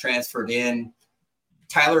 players transferred in.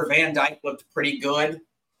 Tyler Van Dyke looked pretty good.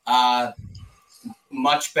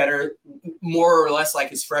 Much better, more or less like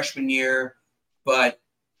his freshman year. But,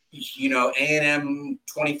 A&M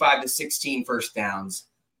 25-16 first downs.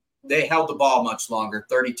 They held the ball much longer,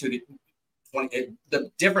 32-20.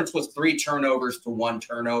 The difference was 3 turnovers to 1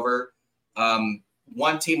 turnover.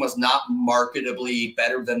 One team was not marketably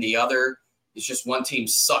better than the other. It's just one team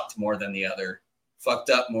sucked more than the other, fucked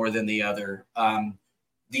up more than the other.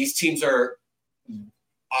 These teams are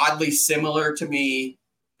oddly similar to me,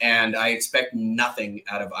 and I expect nothing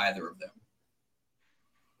out of either of them.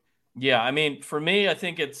 Yeah, I mean, for me, I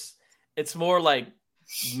think it's more like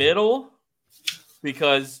middle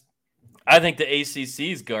because I think the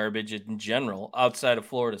ACC is garbage in general outside of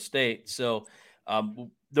Florida State. So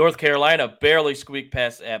North Carolina barely squeaked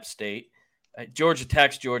past App State. Georgia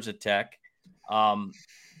Tech's Georgia Tech.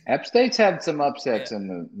 App State's had some upsets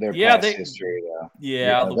in their past history, though.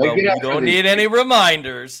 Yeah, well, we don't need any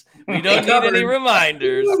reminders. We don't need any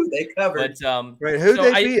reminders. They covered. But, wait, who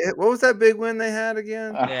they beat? What was that big win they had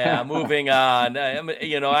again? Yeah, moving on.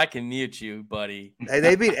 I can mute you, buddy. Hey,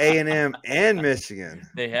 they beat A&M and Michigan.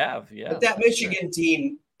 They have, yeah. But that Michigan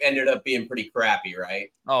team ended up being pretty crappy,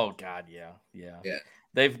 right? Oh God, yeah.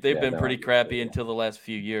 They've been pretty crappy until the last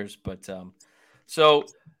few years, but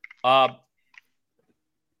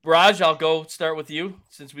Raj, I'll start with you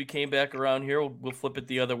since we came back around here. We'll flip it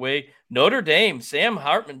the other way. Notre Dame, Sam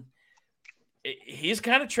Hartman, he's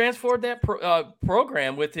kind of transformed that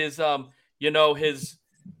program with his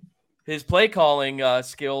his play calling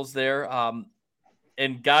skills there.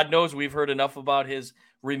 And God knows we've heard enough about his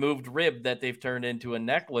removed rib that they've turned into a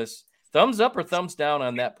necklace. Thumbs up or thumbs down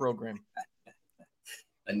on that program?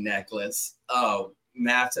 A necklace. Oh,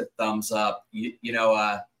 massive thumbs up.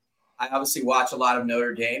 I obviously watch a lot of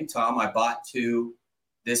Notre Dame. Tom, I bought 2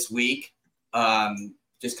 this week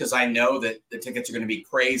just because I know that the tickets are going to be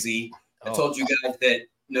crazy. I told you guys that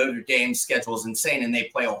Notre Dame's schedule is insane, and they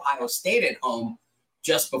play Ohio State at home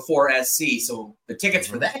just before SC. So the tickets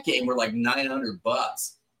for that game were like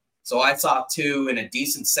 $900. So I saw 2 in a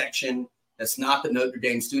decent section that's not the Notre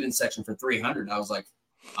Dame student section for $300. I was like,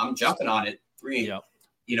 I'm jumping on it.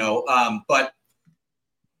 But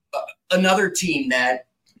another team that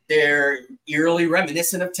they're eerily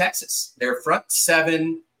reminiscent of Texas. Their front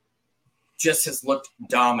 7 just has looked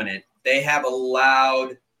dominant. They have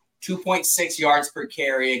allowed 2.6 yards per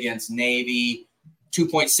carry against Navy,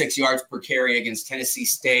 2.6 yards per carry against Tennessee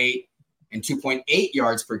State, and 2.8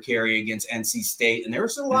 yards per carry against NC State. And there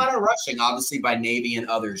was a lot of rushing, obviously, by Navy and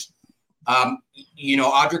others.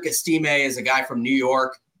 Audric Estime is a guy from New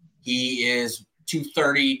York. He is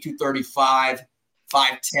 230, 235,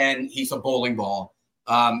 5'10". He's a bowling ball.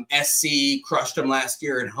 SC crushed them last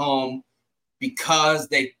year at home because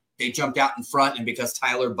they jumped out in front and because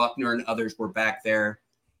Tyler Buckner and others were back there.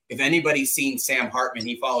 If anybody's seen Sam Hartman,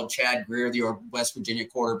 he followed Chad Greer, the West Virginia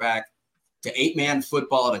quarterback, to 8-man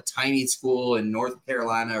football at a tiny school in North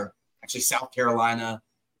Carolina, or actually South Carolina.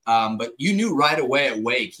 But you knew right away at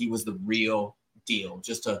Wake he was the real deal,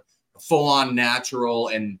 just a full-on natural.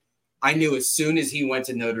 And I knew as soon as he went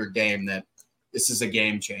to Notre Dame that this is a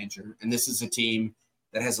game changer. And this is a team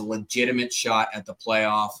that has a legitimate shot at the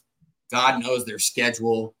playoff. God knows their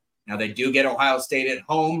schedule. Now, they do get Ohio State at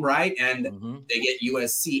home, right? And they get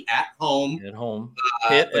USC at home. At home.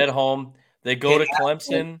 Pitt at home. They go to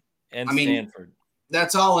Clemson and Stanford.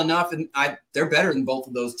 That's all enough. And they're better than both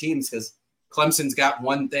of those teams because Clemson's got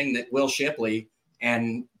one thing that Will Shipley,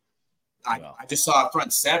 and I just saw a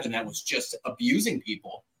front seven that was just abusing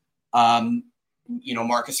people.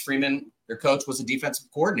 Marcus Freeman, their coach, was a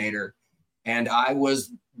defensive coordinator, and I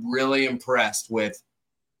was really impressed with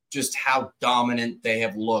just how dominant they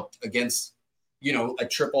have looked against, a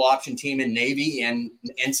triple option team in Navy and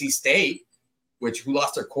NC State, who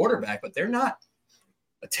lost their quarterback, but they're not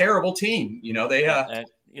a terrible team. That's on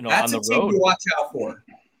the a team road to watch out for.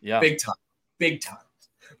 Yeah. Big time.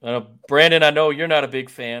 Brandon, I know you're not a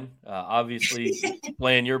big fan. Obviously,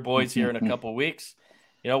 playing your boys here in a couple of weeks.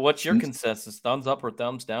 What's your consensus? Thumbs up or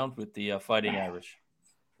thumbs down with the Fighting Irish?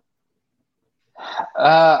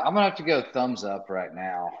 I'm gonna have to go thumbs up right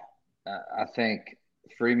now. I think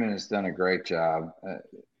Freeman has done a great job.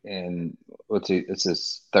 And it's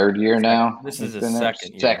his third year now. This is his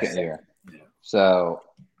second year. Yeah. So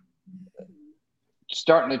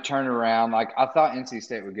starting to turn around. Like, I thought NC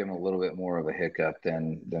State would give him a little bit more of a hiccup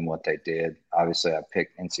than what they did. Obviously, I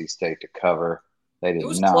picked NC State to cover. They did not. It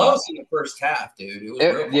was close in the first half, dude.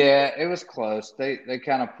 It was close. They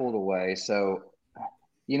kind of pulled away. So,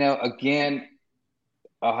 again,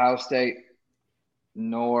 Ohio State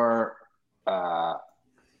nor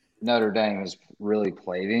Notre Dame has really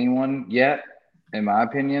played anyone yet, in my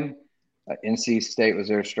opinion. NC State was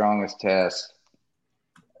their strongest test.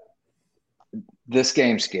 This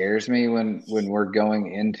game scares me when we're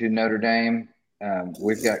going into Notre Dame.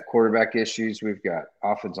 We've got quarterback issues. We've got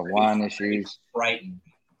offensive line issues. Frightened.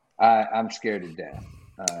 I'm scared to death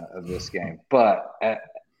of this game. But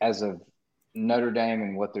as of Notre Dame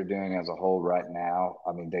and what they're doing as a whole right now,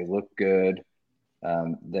 I mean, they look good.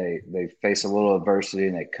 They face a little adversity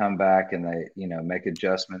and they come back and they make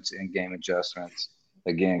adjustments, in-game adjustments.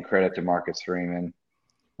 Again, credit to Marcus Freeman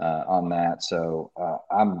on that. So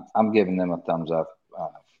I'm giving them a thumbs up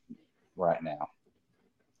right now.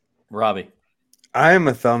 Robbie, I am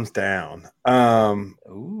a thumbs down.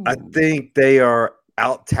 I think they are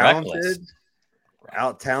out-talented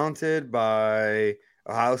by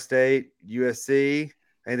Ohio State, USC,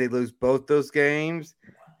 and they lose both those games.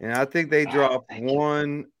 And I think they drop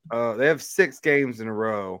one. They have 6 games in a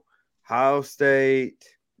row. Ohio State,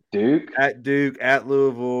 Duke, at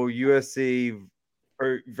Louisville, USC,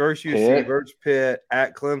 versus USC, versus Pitt,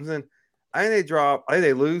 at Clemson. I think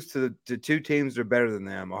they lose to 2 teams that are better than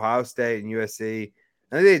them, Ohio State and USC.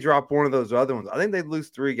 I think they drop one of those other ones. I think they lose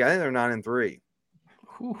 3 games. I think they're 9-3.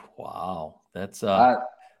 Wow, that's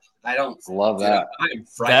I don't love that.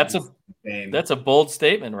 That's a bold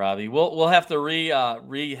statement, Robbie. We'll have to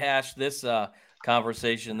rehash this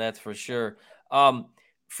conversation. That's for sure.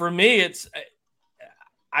 For me,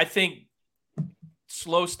 I think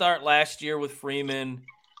slow start last year with Freeman.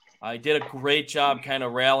 I did a great job kind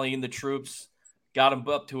of rallying the troops, got them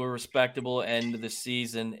up to a respectable end of the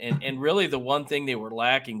season. And really the one thing they were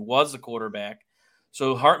lacking was the quarterback.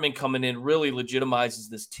 So Hartman coming in really legitimizes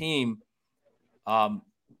this team.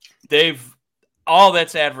 They've all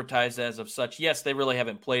that's advertised as of such. Yes, they really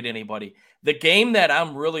haven't played anybody. The game that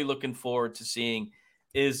I'm really looking forward to seeing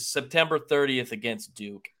is September 30th against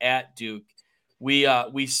Duke, at Duke.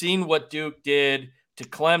 We've seen what Duke did to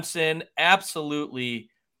Clemson. Absolutely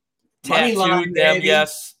tattooed them. Baby.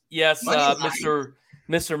 Yes. Mr.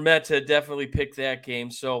 Meta definitely picked that game.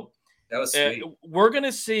 So that was sweet. We're going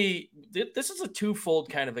to see – this is a twofold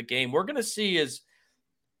kind of a game. We're going to see is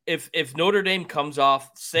if Notre Dame comes off,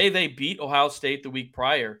 say they beat Ohio State the week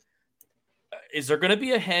prior, is there going to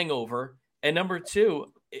be a hangover? And number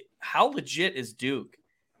 2, how legit is Duke?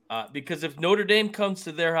 Because if Notre Dame comes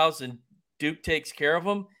to their house and Duke takes care of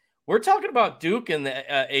them, we're talking about Duke and the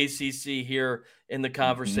ACC here in the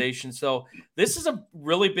conversation. So this is a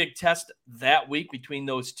really big test that week between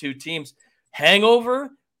those 2 teams. Hangover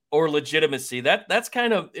or legitimacy? That's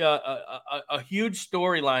kind of a huge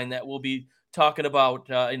storyline that we'll be talking about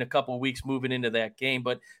in a couple of weeks moving into that game.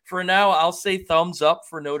 But for now, I'll say thumbs up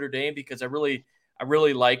for Notre Dame because I really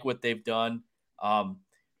like what they've done.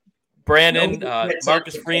 Brandon,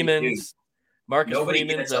 Marcus Freeman's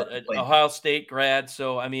an Ohio State grad.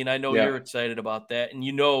 So, I mean, I know you're excited about that. And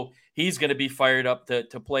he's going to be fired up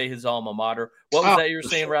to play his alma mater. What was that you were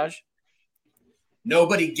saying, Raj?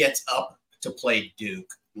 Nobody gets up to play Duke.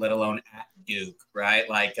 let alone at Duke, right?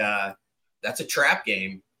 Like that's a trap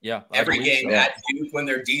game. Yeah, every game so. at Duke when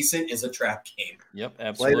they're decent is a trap game. Yep,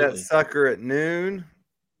 absolutely. Play that sucker at noon.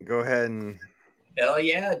 Go ahead and hell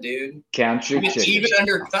yeah, dude. Count your chickens. Even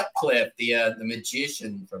under Cutcliffe, the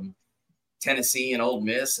magician from Tennessee and Ole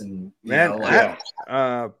Miss, and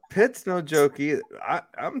Pitt's no joke either.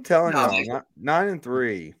 I'm telling y'all,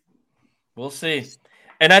 9-3. We'll see.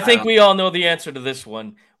 And I think we all know the answer to this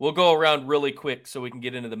one. We'll go around really quick so we can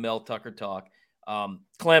get into the Mel Tucker talk.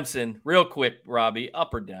 Clemson, real quick, Robbie,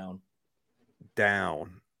 up or down?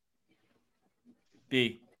 Down.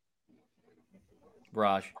 B.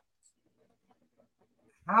 Raj.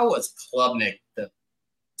 How was Klubnik the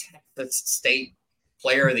Texas State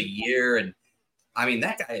Player of the Year? And I mean,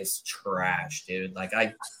 that guy is trash, dude. Like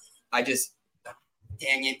I just,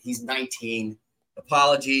 dang it, he's 19.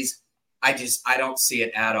 Apologies. I don't see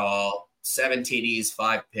it at all. 7 TDs,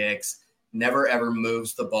 5 picks, never ever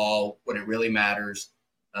moves the ball when it really matters.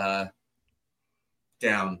 Down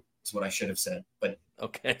is what I should have said, but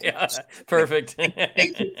okay, perfect.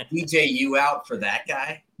 DJU out for that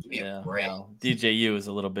guy. Yeah, great. Well, DJU is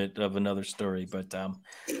a little bit of another story, but all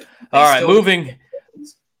right,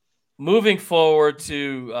 moving forward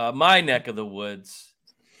to my neck of the woods.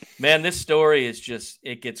 Man, this story is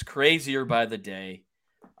it gets crazier by the day.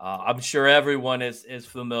 I'm sure everyone is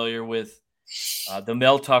familiar with the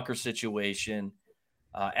Mel Tucker situation.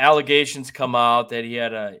 Allegations come out that he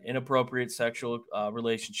had an inappropriate sexual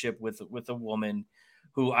relationship with a woman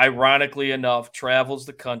who, ironically enough, travels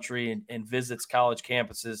the country and visits college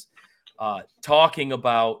campuses talking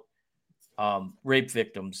about rape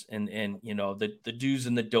victims and the do's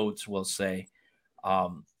and the don'ts, we'll say.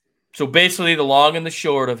 So basically, the long and the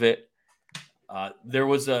short of it, there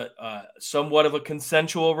was a somewhat of a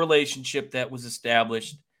consensual relationship that was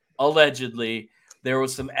established. Allegedly, there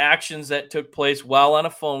was some actions that took place while on a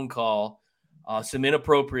phone call, some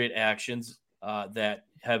inappropriate actions that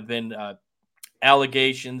have been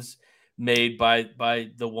allegations made by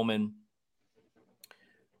the woman.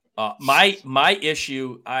 My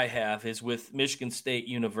issue I have is with Michigan State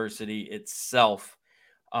University itself.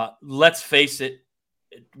 Let's face it,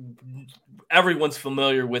 everyone's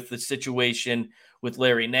familiar with the situation with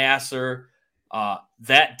Larry Nassar.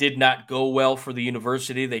 That did not go well for the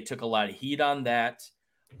university. They took a lot of heat on that.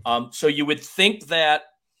 So you would think that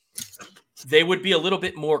they would be a little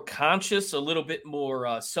bit more conscious, a little bit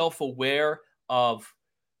more self-aware of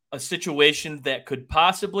a situation that could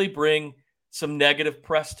possibly bring some negative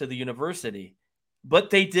press to the university. But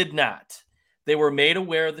they did not. They were made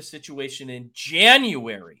aware of the situation in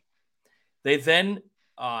January. They then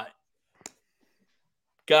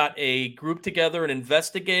got a group together, an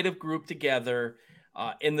investigative group together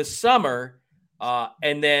in the summer.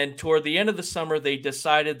 And then toward the end of the summer, they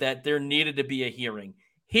decided that there needed to be a hearing.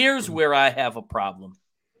 Here's where I have a problem.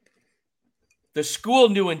 The school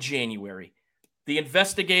knew in January. The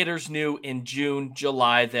investigators knew in June,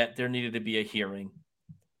 July that there needed to be a hearing.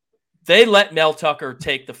 They let Mel Tucker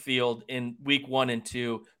take the field in week 1 and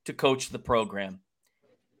 2 to coach the program.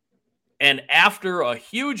 And after a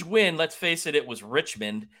huge win, let's face it, it was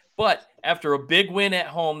Richmond. But after a big win at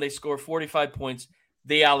home, they score 45 points.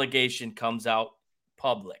 The allegation comes out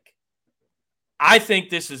public. I think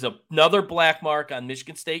this is another black mark on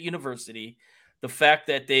Michigan State University. The fact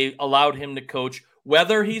that they allowed him to coach,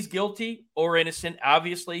 whether he's guilty or innocent.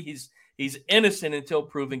 Obviously, he's innocent until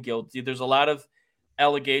proven guilty. There's a lot of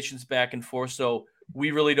allegations back and forth, so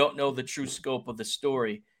we really don't know the true scope of the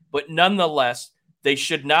story. But nonetheless, they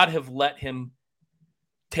should not have let him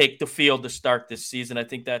take the field to start this season. I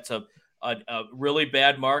think that's a really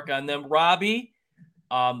bad mark on them. Robbie,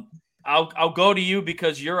 I'll go to you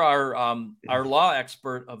because you're our law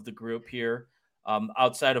expert of the group here,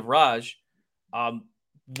 outside of Raj.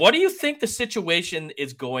 What do you think the situation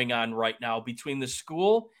is going on right now between the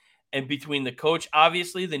school and between the coach?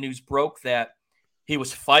 Obviously, the news broke that he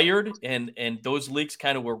was fired, and those leaks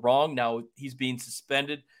kind of were wrong. Now he's being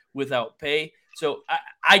suspended without pay. So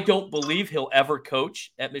I don't believe he'll ever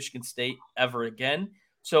coach at Michigan State ever again.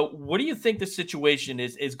 So what do you think the situation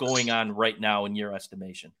is going on right now in your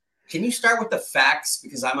estimation? Can you start with the facts?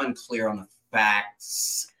 Because I'm unclear on the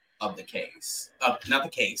facts of the case. Not the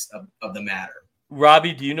case, of the matter.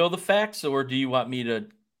 Robbie, do you know the facts, or do you want me to?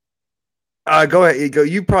 Go ahead. Go.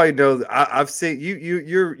 You probably know. I've seen you.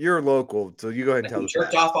 You're local, so you go ahead and tell.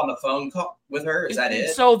 Jerked off on the phone call with her. Is that it?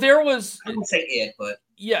 So there was. I wouldn't say it, but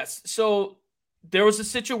yes. So there was a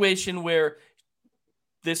situation where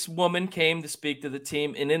this woman came to speak to the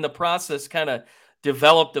team, and in the process, kind of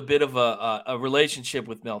developed a bit of a relationship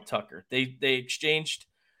with Mel Tucker. They exchanged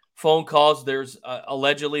phone calls. There's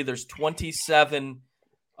allegedly 27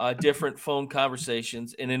 different phone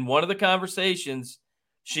conversations. And in one of the conversations,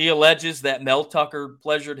 she alleges that Mel Tucker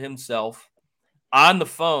pleasured himself on the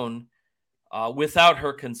phone without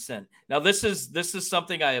her consent. Now, this is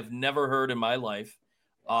something I have never heard in my life,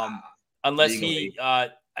 unless Legally. he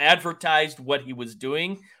advertised what he was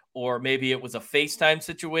doing, or maybe it was a FaceTime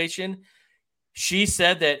situation. She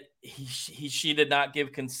said that she did not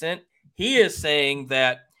give consent. He is saying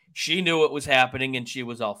that she knew it was happening and she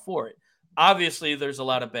was all for it. Obviously, there's a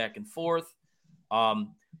lot of back and forth,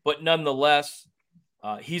 but nonetheless,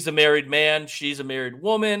 he's a married man. She's a married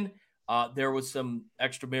woman. There was some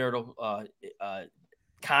extramarital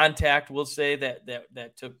contact, we'll say,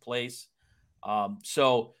 that took place.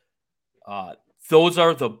 So those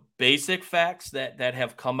are the basic facts that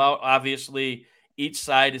have come out. Obviously, each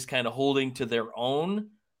side is kind of holding to their own.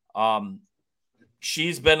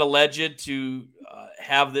 She's been alleged to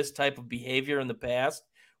have this type of behavior in the past,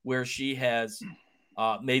 where she has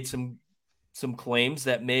made some claims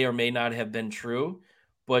that may or may not have been true.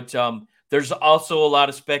 But there's also a lot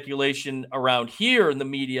of speculation around here in the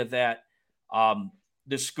media that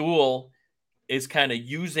the school is kind of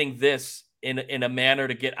using this in a manner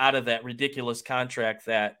to get out of that ridiculous contract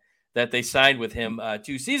that they signed with him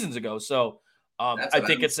 2 seasons ago. So I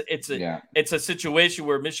think it's a situation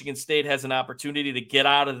where Michigan State has an opportunity to get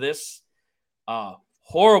out of this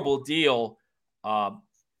horrible deal,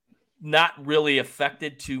 not really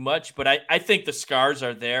affected too much. But I think the scars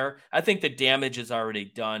are there. I think the damage is already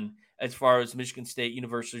done as far as Michigan State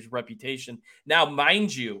University's reputation. Now,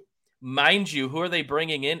 mind you, who are they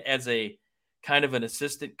bringing in as a kind of an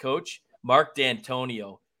assistant coach? Mark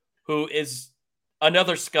D'Antonio, who is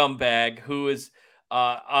another scumbag who is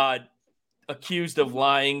accused of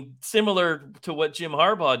lying, similar to what Jim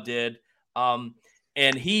Harbaugh did.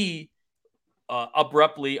 And he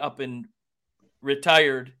abruptly up and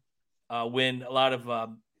retired when a lot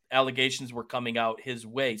of allegations were coming out his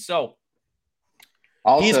way. So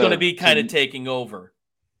also, he's going to be kind of taking over.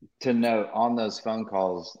 To note, on those phone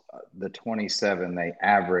calls, the 27, they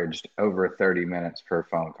averaged over 30 minutes per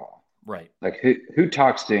phone call. Right. Like who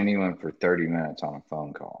talks to anyone for 30 minutes on a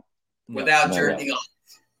phone call? Without jerking off.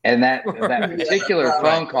 And that particular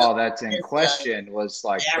phone call that's in question was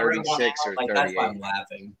like 36 or 38. That's why I'm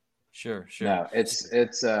laughing. Sure. No, it's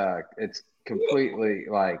completely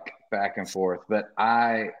like back and forth. But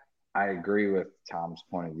I agree with Tom's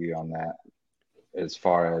point of view on that. As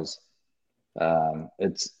far as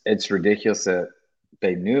it's ridiculous that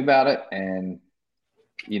they knew about it, and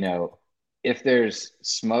if there's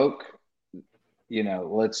smoke,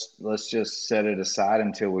 let's just set it aside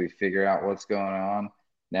until we figure out what's going on.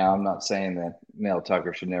 Now, I'm not saying that Mel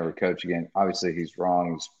Tucker should never coach again. Obviously, he's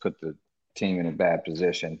wrong. He's put the team in a bad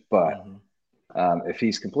position. But if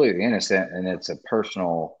he's completely innocent and it's a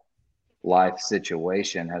personal life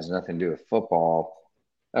situation, has nothing to do with football,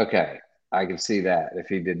 okay, I can see that if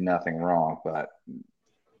he did nothing wrong. But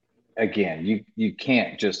again, you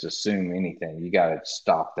can't just assume anything. You got to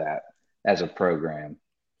stop that as a program,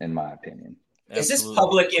 in my opinion. Is this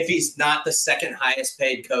public if he's not the second highest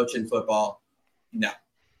paid coach in football? No.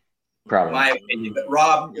 Probably. My opinion. But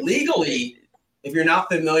Rob, legally, if you're not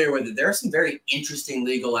familiar with it, there are some very interesting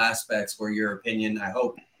legal aspects where your opinion, I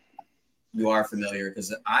hope you are familiar,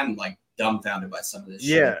 because I'm like dumbfounded by some of this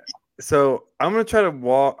shit. Yeah. So I'm going to try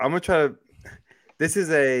to this is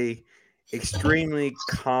a extremely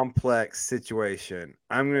complex situation.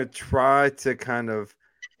 I'm going to try to kind of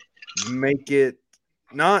make it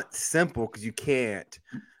not simple, because you can't,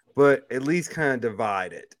 but at least kind of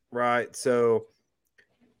divide it, right? So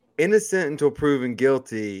innocent until proven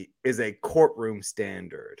guilty is a courtroom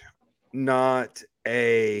standard, not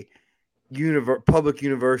a public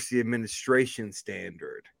university administration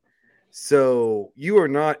standard. So you are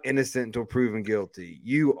not innocent until proven guilty.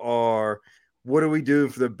 You are, what are we doing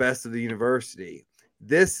for the best of the university?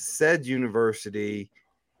 This said university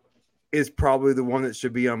is probably the one that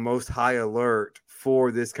should be on most high alert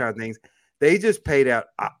for this kind of things. They just paid out,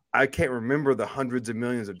 I can't remember the hundreds of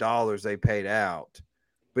millions of dollars they paid out,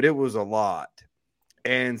 but it was a lot.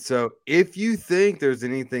 And so if you think there's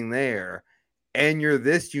anything there and you're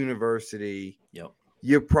this university,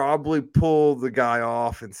 you probably pull the guy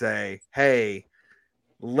off and say, hey,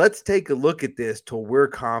 let's take a look at this till we're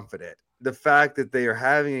confident. The fact that they are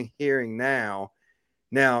having a hearing now,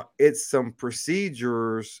 it's some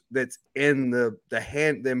procedures that's in the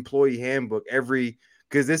employee handbook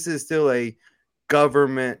because this is still a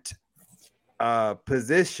government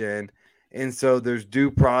position. And so there's due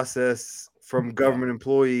process from government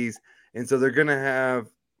employees. And so they're going to have,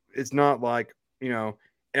 it's not like,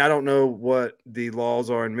 and I don't know what the laws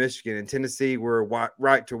are in Michigan. In Tennessee, we're a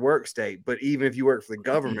right to work state, but even if you work for the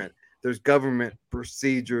government, there's government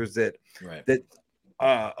procedures that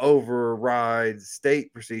override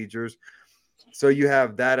state procedures. So you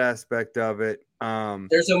have that aspect of it.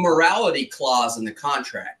 There's a morality clause in the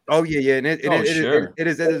contract. Oh yeah, and it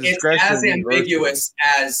is at the discretion. It's as ambiguous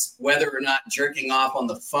as whether or not jerking off on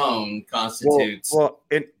the phone constitutes.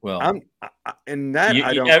 Since Larry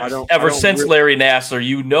Nassar,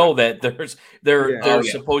 you know that they're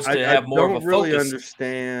supposed to have more of a focus. I don't really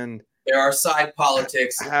understand. There are side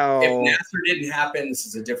politics. If Nassar didn't happen, this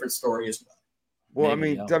is a different story as well. Well,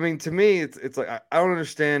 maybe, I mean, to me, it's like I don't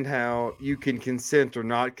understand how you can consent or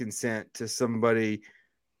not consent to somebody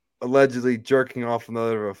allegedly jerking off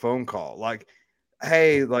another of a phone call. Like,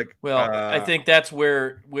 hey, like, I think that's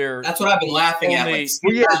where that's what I've been laughing at. Like,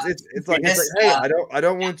 it's like, hey, I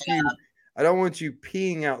don't want you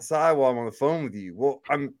peeing outside while I'm on the phone with you. Well,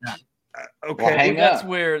 I'm okay. Well, that's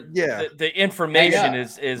where the information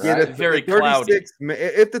is very cloudy.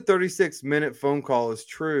 If the 36-minute phone call is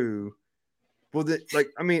true. Well,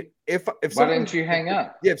 if why didn't you hang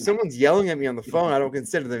up? Yeah, if someone's yelling at me on the phone, I don't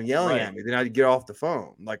consider them yelling at me. Then I'd get off the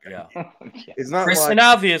phone. Like, it's not Chris, like. And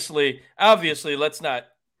obviously, let's not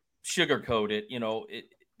sugarcoat it. You know,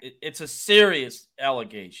 it's a serious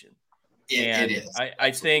allegation. It is.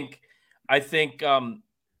 I think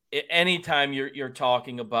anytime you're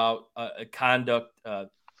talking about a conduct,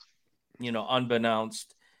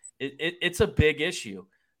 unbeknownst, it's a big issue.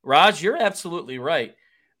 Raj, you're absolutely right.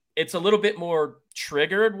 It's a little bit more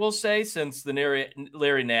triggered, we'll say, since the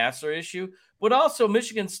Larry Nassar issue. But also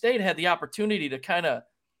Michigan State had the opportunity to kind of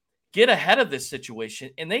get ahead of this situation,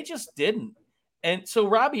 and they just didn't. And so,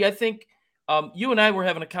 Robbie, I think you and I were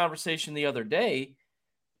having a conversation the other day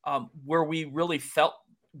where we really felt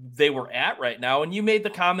they were at right now. And you made the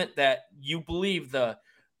comment that you believe the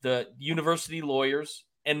university lawyers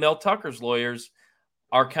and Mel Tucker's lawyers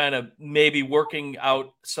are kind of maybe working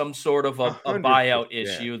out some sort of a buyout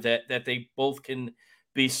issue that they both can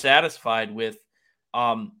be satisfied with.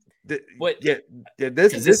 This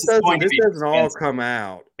doesn't all come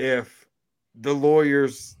out if the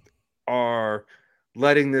lawyers are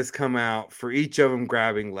letting this come out for each of them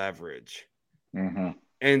grabbing leverage. Mm-hmm.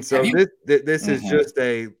 And so this is just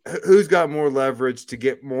who's got more leverage to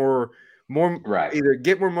get more right. Either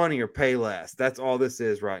get more money or pay less. That's all this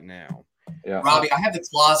is right now. Yeah. Robbie, I have the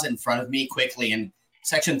clause in front of me quickly, and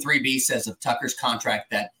Section 3B says of Tucker's contract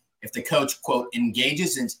that if the coach, quote,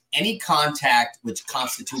 engages in any contact which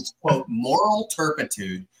constitutes, quote, moral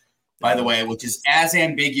turpitude, by the way, which is as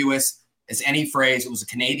ambiguous as any phrase. It was a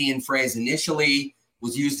Canadian phrase initially,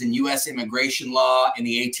 was used in U.S. immigration law in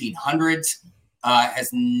the 1800s, has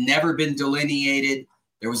never been delineated.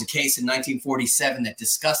 There was a case in 1947 that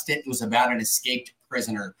discussed it. It was about an escaped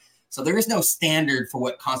prisoner. So there is no standard for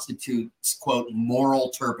what constitutes, quote, moral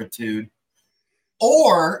turpitude,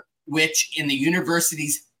 or which in the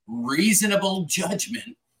university's reasonable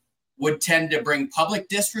judgment would tend to bring public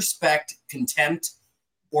disrespect, contempt,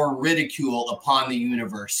 or ridicule upon the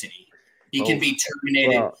university. He can be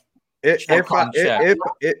terminated.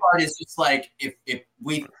 Part is just like if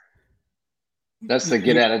we. That's the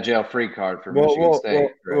get out of jail free card for Michigan State.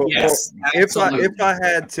 Yes, if I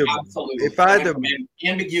had to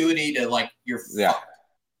ambiguity to like your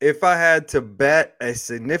if I had to bet a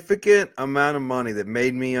significant amount of money that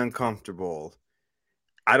made me uncomfortable,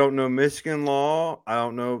 I don't know Michigan law. I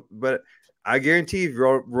don't know, but I guarantee if you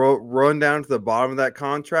run down to the bottom of that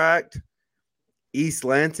contract, East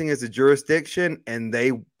Lansing is a jurisdiction, and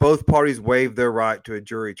both parties waive their right to a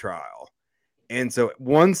jury trial. And so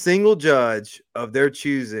one single judge of their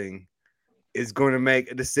choosing is going to make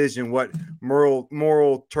a decision what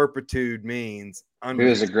moral turpitude means. He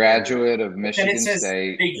was a graduate of Michigan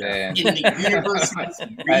State. And in the university's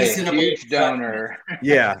reasonable huge donor.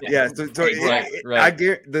 Yeah. So right. I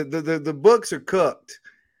guarantee the books are cooked.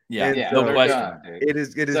 Yeah, so no question. It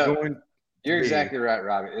is going. You're exactly right,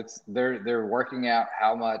 Robbie. They're working out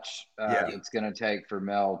how much it's going to take for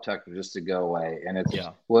Mel Tucker just to go away, and it's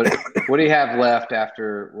what do you have left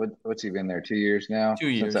after what's he been there 2 years now? 2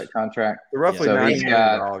 years since that contract. Roughly $90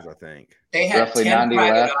 million, I think. They had roughly 10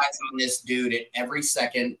 private eyes on this dude at every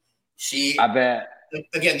second. I bet.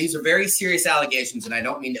 Again, these are very serious allegations, and I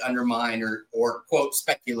don't mean to undermine or quote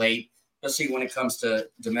speculate, especially when it comes to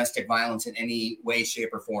domestic violence in any way, shape,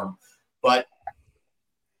 or form, but.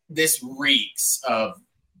 This reeks of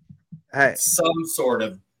some sort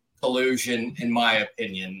of collusion, in my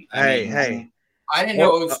opinion. I didn't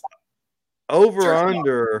know it was over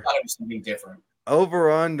under. I thought it was something different.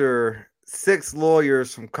 Over under 6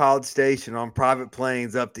 lawyers from College Station on private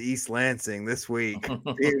planes up to East Lansing this week,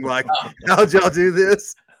 being like, "How'd y'all do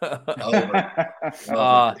this?"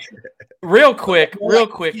 Real quick,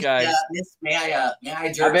 guys. May I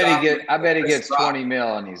I jerk bet off I bet he Chris gets Rock? 20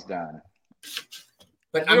 mil and he's done.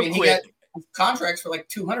 But Real I mean, quick. he got contracts for like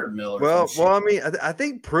 200 mil. Well, I mean, I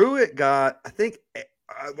think Pruitt got. I think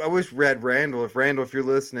I wish Randall, if you're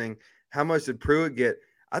listening, how much did Pruitt get?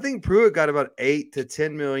 I think Pruitt got about 8 to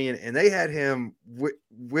 10 million, and they had him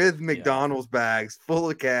with McDonald's bags full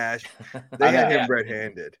of cash. They had him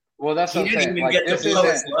red-handed. Well, that's what I'm saying. Even get this to blow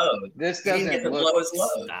his isn't. load. This He didn't doesn't get to look. blow his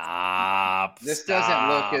load. This doesn't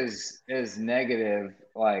look as negative.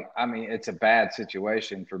 Like, I mean, it's a bad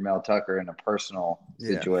situation for Mel Tucker in a personal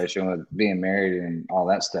situation with being married and all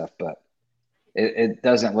that stuff, but it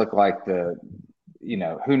doesn't look like who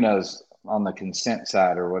knows on the consent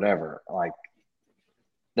side or whatever. Like,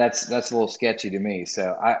 that's a little sketchy to me.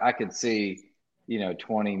 So I could see,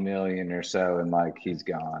 20 million or so, and like he's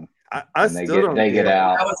gone. I still don't get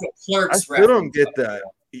out. That was a Clerks I still don't reference. get that.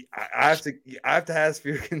 I have to ask for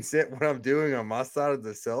your consent when I'm doing on my side of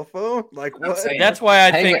the cell phone. Like what? That's why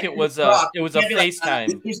I Hang think it. it was a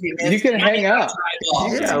FaceTime. You can hang up.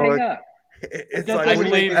 Yeah, Hang up. It's That like, doesn't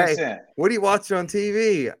what make any sense. do you watch on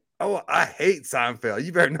TV? Oh, I hate Seinfeld.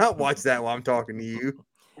 You better not watch that while I'm talking to you.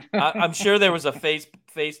 I'm sure there was a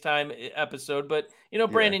FaceTime episode, but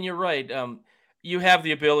Brandon, you're right. You have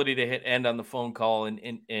the ability to hit end on the phone call,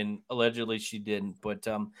 and allegedly she didn't. But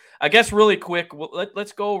I guess really quick,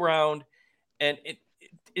 let's go around. And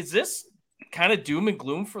is this kind of doom and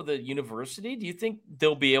gloom for the university? Do you think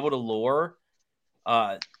they'll be able to lure,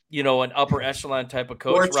 an upper echelon type of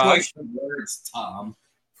coach? Poor choice of words, Tom.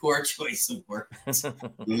 Poor choice of words.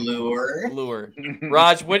 Lure.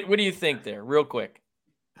 Raj, what do you think there, real quick?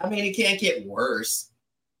 I mean, it can't get worse.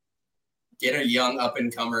 Get a young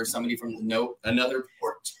up-and-comer, somebody from another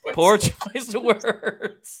poor choice of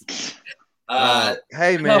words.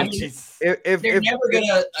 Hey, man. If they're never going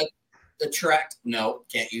to attract – no,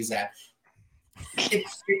 can't use that. It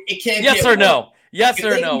can't Yes or no? Yes if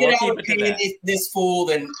or no? We'll keep it to that. This fool,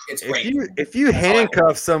 then it's great. If you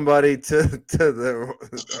handcuff somebody to the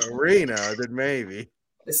arena, then maybe.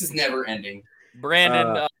 This is never ending.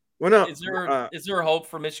 Brandon, no, is there hope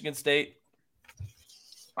for Michigan State?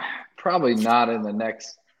 Probably not in the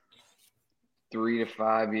next 3 to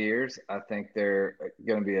 5 years. I think they're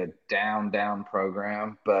going to be a down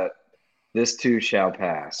program, but this too shall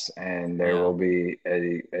pass, and there will be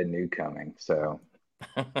a new coming. So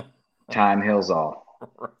time heals all.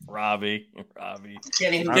 Robbie.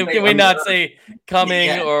 Can we not say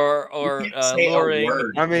coming or luring?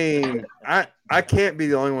 I mean, I can't be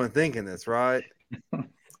the only one thinking this, right?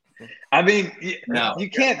 I mean, no, you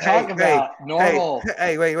can't talk about normal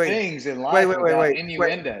things in life without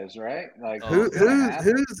innuendos, right? Like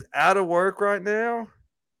who's out of work right now?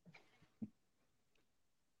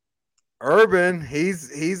 Urban,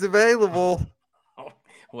 he's available.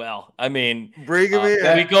 Well, I mean, bring him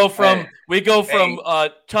in. We go from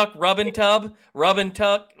Tuck Rub and Tuck to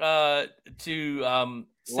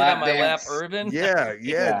sit on my lap, Urban. Yeah.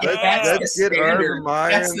 Let's get Urban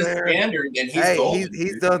Meyer in there. Standard, and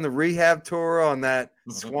he's done the rehab tour on that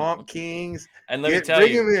Swamp Kings. And let me tell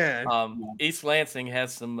you, bring him in. East Lansing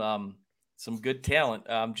has some good talent.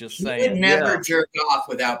 I'm just saying. He would never jerk off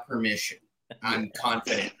without permission. I'm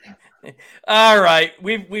confident. All right,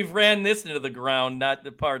 we've ran this into the ground. Not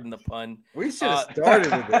to pardon the pun. We should have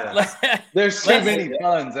started with that. There's too many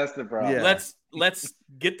puns. That's the problem. Yeah. Let's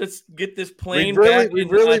get this plane we've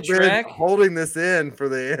really been track. holding this in for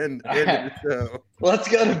the end of the show. Let's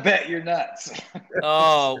go to Bet Your Nuts.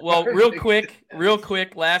 Oh well, real quick.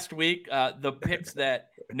 Last week, the picks that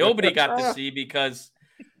nobody got to see because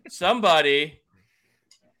somebody.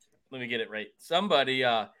 Let me get it right. Somebody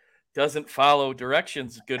doesn't follow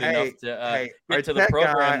directions good enough to get to the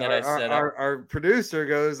program that I set up. Our producer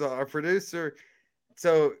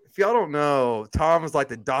So if y'all don't know, Tom is like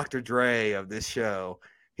the Dr. Dre of this show.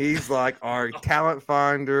 He's like our talent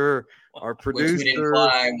finder, our producer. Which we didn't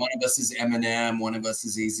fly. One of us is Eminem. One of us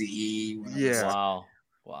is Eazy-E.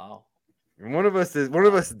 Wow. And one of us is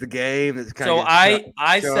the game. That's kind so of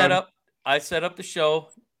I set up the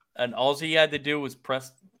show, and all he had to do was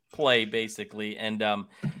press play basically, and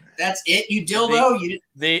that's it. You dildo.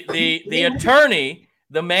 The attorney,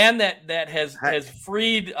 the man that has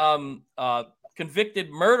freed convicted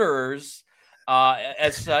murderers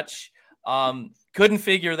as such, couldn't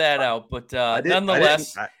figure that out. But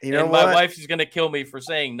nonetheless, my wife is going to kill me for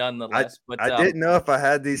saying nonetheless. But I didn't know if I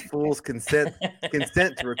had these fools consent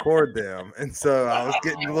to record them, and so I was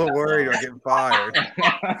getting a little worried about getting fired.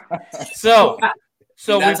 So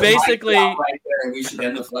So That's we basically a mic drop right there, and we should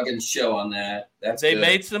end the fucking show on that. They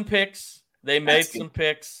made some picks.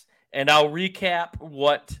 And I'll recap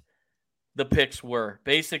what the picks were.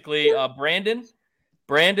 Basically, Brandon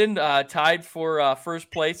tied for first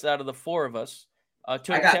place out of the four of us.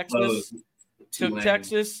 Took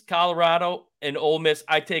Texas, Colorado, and Ole Miss.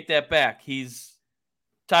 I take that back. He's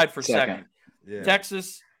tied for second. Yeah.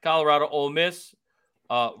 Texas, Colorado, Ole Miss.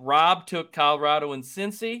 Rob took Colorado and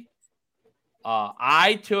Cincy.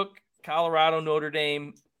 I took Colorado, Notre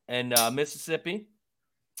Dame, and Mississippi,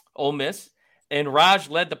 Ole Miss. And Raj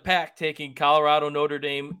led the pack, taking Colorado, Notre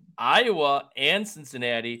Dame, Iowa, and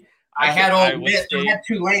Cincinnati. I had Ole Miss. I had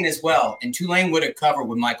Tulane as well, and Tulane would have covered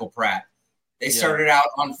with Michael Pratt. They started out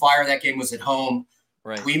on fire. That game was at home.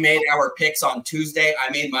 Right. We made our picks on Tuesday.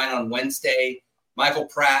 I made mine on Wednesday. Michael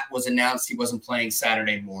Pratt was announced he wasn't playing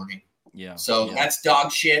Saturday morning. Yeah. So that's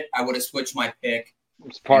dog shit. I would have switched my pick.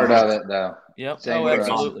 It's part of it, though. Yep. Oh,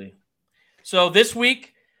 absolutely. So this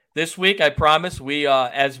week, I promise we,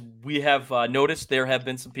 as we have noticed, there have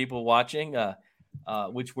been some people watching,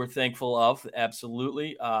 which we're thankful of.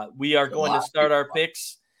 Absolutely. We are going to start our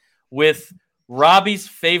picks with Robbie's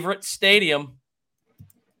favorite stadium,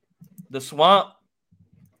 the Swamp.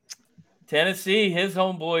 Tennessee, his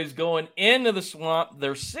homeboys going into the Swamp.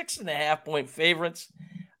 They're 6.5-point favorites.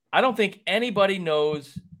 I don't think anybody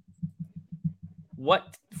knows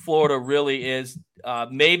what Florida really is.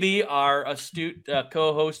 Maybe our astute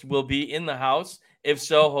co-host will be in the house. If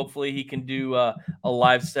so, hopefully he can do a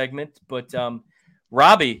live segment. But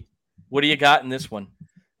Robbie, what do you got in this one?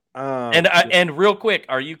 And real quick,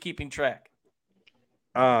 are you keeping track?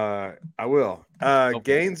 I will. Okay.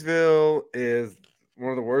 Gainesville is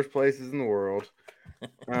one of the worst places in the world.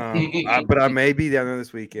 But I may be down there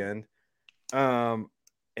this weekend.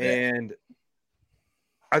 And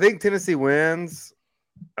I think Tennessee wins.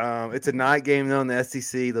 It's a night game, though, in the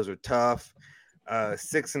SEC. Those are tough.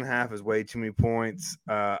 6.5 is way too many points.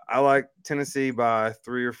 I like Tennessee by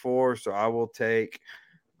 3 or 4, so I will take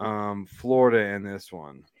Florida in this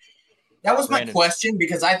one. That was my question,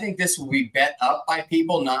 because I think this will be bet up by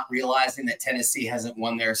people not realizing that Tennessee hasn't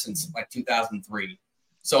won there since like 2003.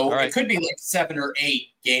 So it could be like 7 or 8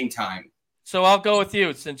 game time. So I'll go with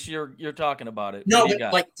you since you're talking about it. No,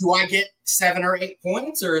 but like, do I get 7 or 8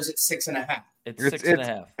 points, or is it 6.5? It's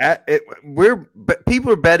 6.5. But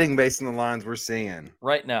people are betting based on the lines we're seeing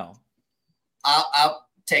right now. I'll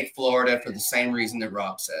take Florida for the same reason that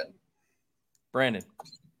Rob said. Brandon,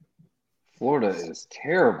 Florida is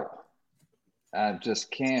terrible. I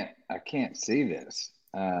just can't see this.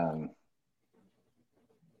 I'm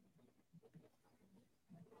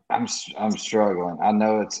struggling. I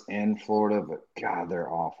know it's in Florida, but God, they're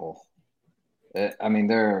awful. I mean,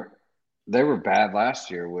 they were bad last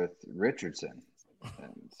year with Richardson,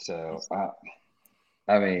 and so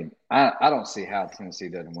I don't see how Tennessee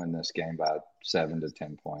doesn't win this game by 7 to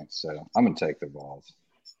 10 points. So I'm gonna take the Vols.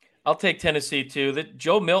 I'll take Tennessee too. That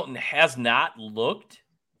Joe Milton has not looked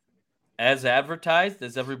as advertised,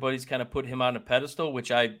 as everybody's kind of put him on a pedestal,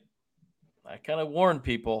 which I kind of warn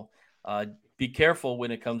people, be careful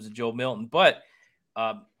when it comes to Joe Milton. But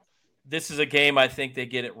this is a game I think they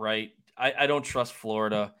get it right. I don't trust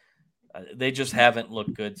Florida. They just haven't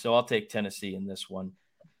looked good. So I'll take Tennessee in this one.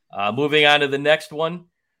 Moving on to the next one.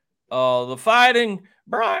 The Fighting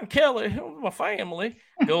Brian Kelly, my family,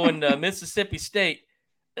 going to Mississippi State.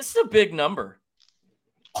 This is a big number.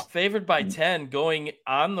 Favored by 10 going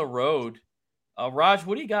on the road. Raj,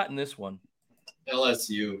 what do you got in this one?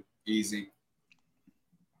 LSU, easy.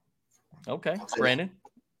 Okay, Brandon.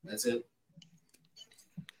 That's it.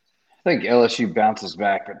 I think LSU bounces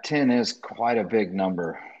back, but 10 is quite a big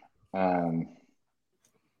number. They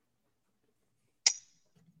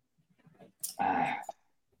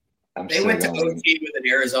went to OT with an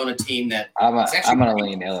Arizona team that I'm going to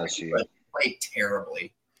lean LSU. Played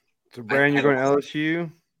terribly. So, Brandon, you're going LSU?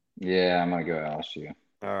 Yeah, I'm going to go LSU.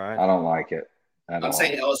 All right. I don't like it. I'm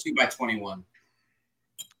saying LSU by 21.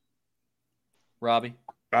 Robbie?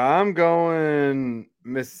 I'm going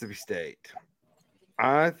Mississippi State.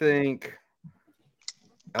 I think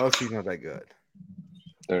LSU's not that good.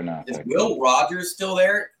 They're not. Is Will Rogers still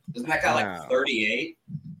there? Isn't that guy like 38?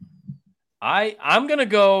 I'm gonna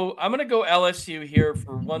go LSU here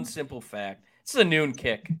for one simple fact. It's a noon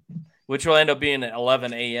kick, which will end up being an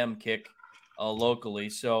 11 a.m. kick locally.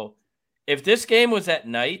 So if this game was at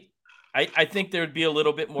night, I think there would be a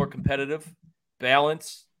little bit more competitive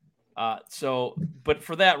balance. But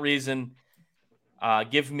for that reason,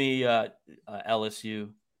 give me LSU.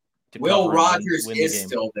 Will Rogers is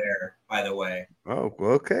still there, by the way. Oh,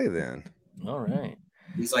 okay then. All right.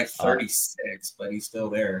 He's like 36, but he's still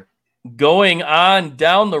there. going on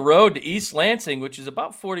down the road to East Lansing, which is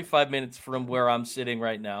about 45 minutes from where I'm sitting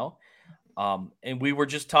right now. And we were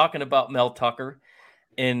just talking about Mel Tucker,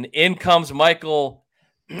 and in comes Michael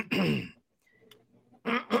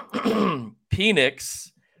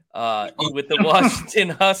Penix with the Washington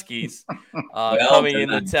Huskies coming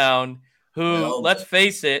into town, who, let's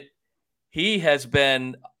face it, he has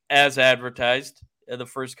been as advertised the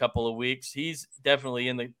first couple of weeks. He's definitely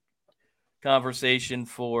in the conversation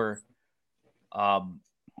for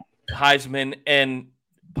Heisman. And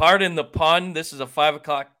pardon the pun, this is a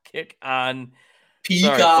 5:00 kick on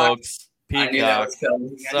Peacock. Sorry, folks. I knew that was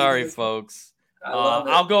coming. Sorry, folks. I love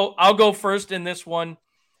it. I'll go first in this one.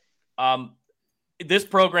 This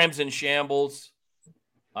program's in shambles.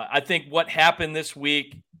 I think what happened this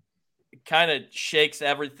week kind of shakes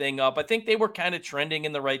everything up. I think they were kind of trending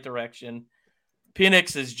in the right direction.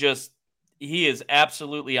 Penix he is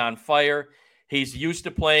absolutely on fire. He's used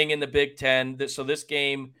to playing in the Big Ten, so this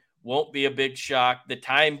game won't be a big shock. The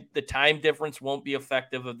time difference won't be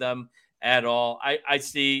effective of them at all. I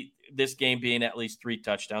see this game being at least 3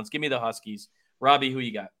 touchdowns. Give me the Huskies. Robbie, who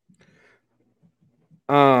you got?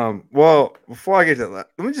 Well, before I get to that,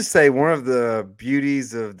 let me just say one of the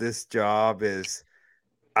beauties of this job is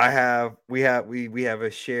we have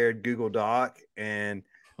a shared Google Doc, and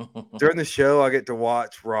during the show I get to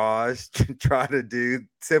watch Raj try to do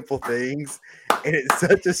simple things, and it's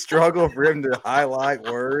such a struggle for him to highlight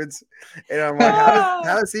words. And I'm like,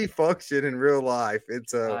 how does he function in real life? And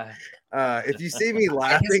so if you see me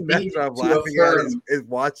laughing, that's what I'm laughing at is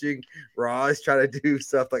watching Raj try to do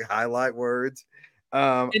stuff like highlight words.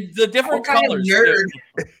 The different colors.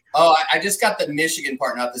 Oh, I just got the Michigan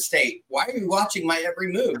part, not the state. Why are you watching my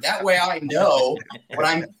every move? That way I know what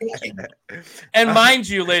I'm thinking. And mind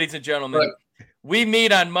you, ladies and gentlemen, we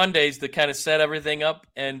meet on Mondays to kind of set everything up.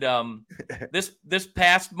 And this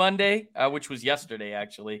past Monday, which was yesterday,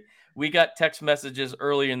 actually, we got text messages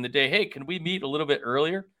earlier in the day. Hey, can we meet a little bit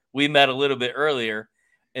earlier? We met a little bit earlier.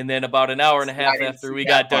 And then about an hour and a half after we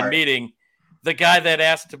got done meeting, the guy that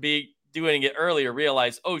asked to be doing it earlier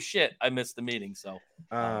realized, oh shit, I missed the meeting. So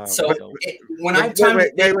when I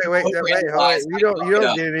wait, you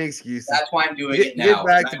don't get any excuses. That's why I'm doing it now. Get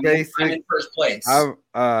back to basics. I'm in first place.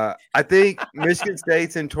 I think Michigan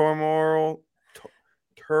State's in turmoil.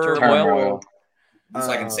 Turmoil. So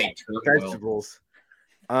I can say turmoil. Vegetables.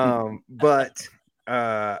 But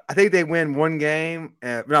I think they win one game,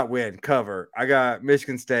 cover. I got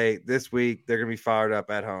Michigan State this week. They're gonna be fired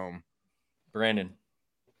up at home. Brandon.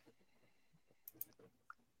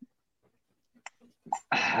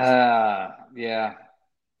 Yeah,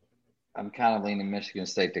 I'm kind of leaning Michigan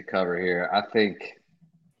State to cover here. I think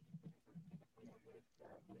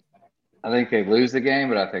they lose the game,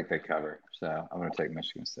 but I think they cover. So I'm going to take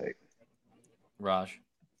Michigan State. Raj.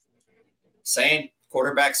 Same.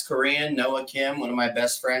 Quarterback's Korean. Noah Kim, one of my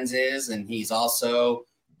best friends is, and he's also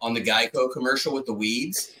on the Geico commercial with the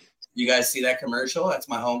weeds. You guys see that commercial? That's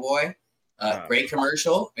my homeboy. Great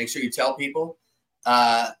commercial. Make sure you tell people.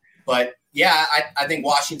 But yeah, I think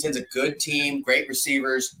Washington's a good team, great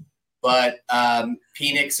receivers, but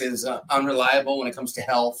Penix is unreliable when it comes to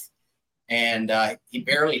health, and he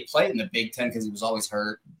barely played in the Big Ten because he was always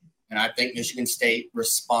hurt. And I think Michigan State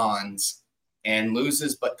responds and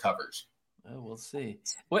loses but covers. Oh, we'll see.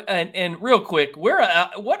 And real quick,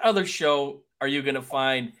 what other show are you going to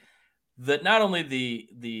find that not only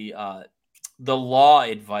the law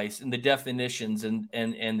advice and the definitions and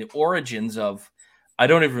the origins of, I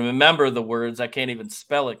don't even remember the words. I can't even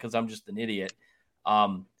spell it because I'm just an idiot.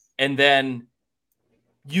 And then,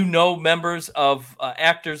 members of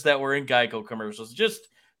actors that were in Geico commercials.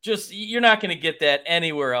 Just you're not going to get that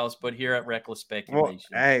anywhere else but here at Reckless Speculation.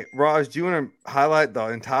 Well, hey, Raj, do you want to highlight the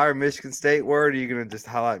entire Michigan State word? Or are you going to just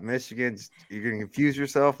highlight Michigan? You're going to confuse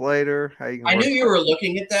yourself later? I knew you were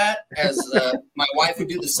looking at that as my wife would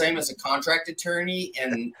do the same as a contract attorney,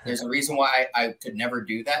 and there's a reason why I could never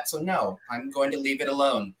do that. So no, I'm going to leave it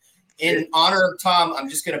alone. In honor of Tom, I'm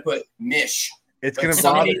just going to put Mish. It's going to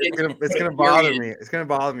bother me. It's going to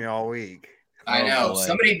bother me all week. I know. Boy.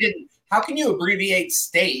 Somebody didn't. How can you abbreviate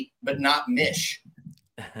state but not Mish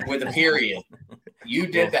with a period? You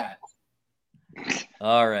did that.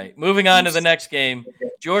 All right. Moving on to the next game.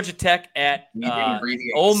 Georgia Tech at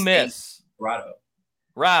Ole Miss.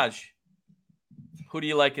 Raj, who do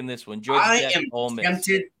you like in this one? Georgia Tech, Ole Miss. I am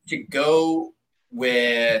tempted to go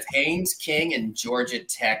with Haynes King and Georgia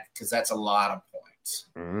Tech because that's a lot of points.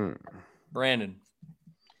 Brandon.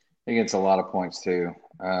 I think it's a lot of points too.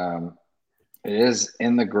 It is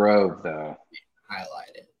in the Grove, though.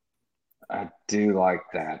 Highlighted. I do like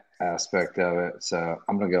that aspect of it, so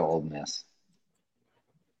I'm going to go Ole Miss.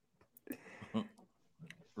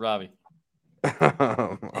 Robbie.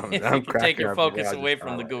 I'm If you can take cracking your up focus because I away just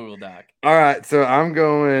from the saw that. Google Doc. All right, so I'm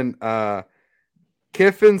going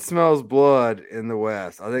Kiffin smells blood in the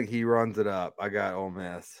West. I think he runs it up. I got Ole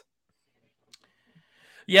Miss.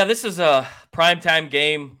 Yeah, this is a primetime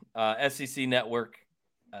game, SEC Network.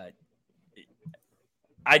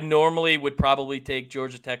 I normally would probably take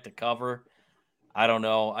Georgia Tech to cover. I don't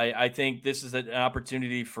know. I think this is an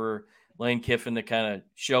opportunity for Lane Kiffin to kind of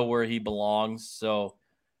show where he belongs. So,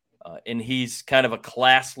 and he's kind of a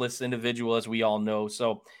classless individual, as we all know.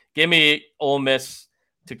 So, give me Ole Miss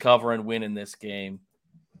to cover and win in this game.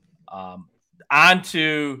 On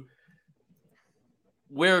to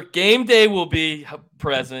where game day will be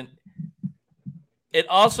present. It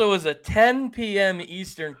also is a 10 p.m.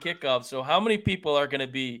 Eastern kickoff. So how many people are going to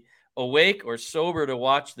be awake or sober to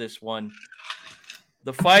watch this one?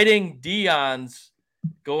 The Fighting Deons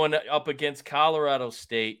going up against Colorado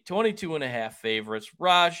State, 22.5 favorites.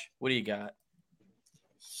 Raj, what do you got?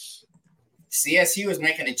 CSU is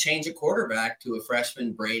making a change of quarterback to a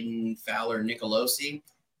freshman, Braden Fowler Nicolosi.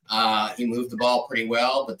 He moved the ball pretty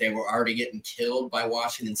well, but they were already getting killed by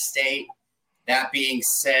Washington State. That being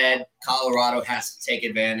said, Colorado has to take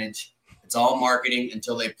advantage. It's all marketing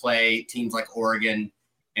until they play teams like Oregon,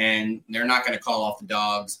 and they're not going to call off the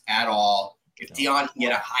dogs at all. If Deion can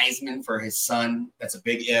get a Heisman for his son, that's a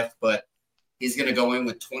big if, but he's going to go in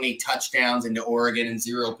with 20 touchdowns into Oregon and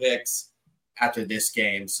 0 picks after this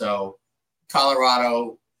game. So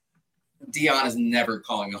Colorado, Deion is never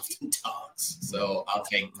calling off the dogs. So I'll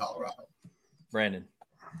take Colorado. Brandon.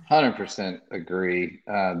 100% agree.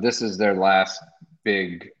 This is their last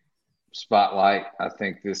big spotlight, I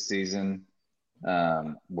think, this season,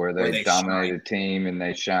 where they dominate a team and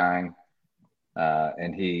they shine.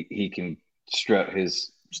 And he can strut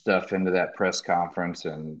his stuff into that press conference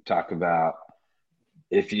and talk about,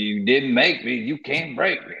 if you didn't make me, you can't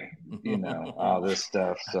break me. All this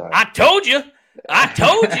stuff. So I told you.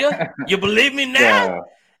 You believe me now? So,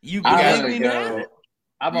 you believe me now?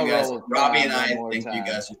 I'm going to roll with Robbie Prime and I one think more you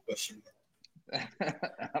time. guys are pushing it.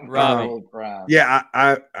 Robbie. Yeah,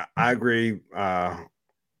 I agree. One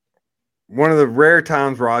of the rare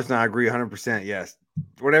times Raj and I agree 100%. Yes,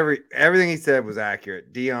 everything he said was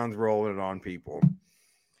accurate. Deion's rolling it on people.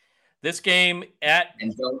 This game at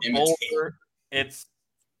And don't imitate. Boulder, it's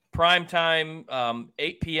prime time,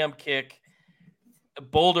 8 p.m. kick.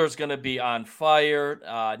 Boulder's going to be on fire,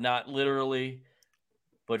 not literally,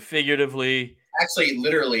 but figuratively. Actually,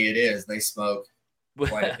 literally, it is. They smoke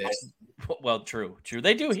quite a bit. Well, true.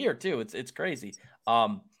 They do here too. It's crazy.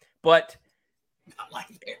 But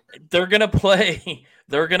they're gonna play.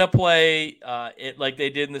 They're gonna play it like they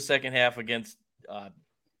did in the second half against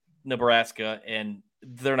Nebraska, and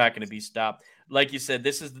they're not going to be stopped. Like you said,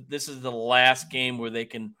 this is the last game where they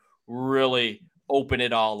can really open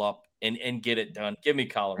it all up and get it done. Give me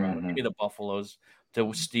Colorado. Mm-hmm. Give me the Buffaloes to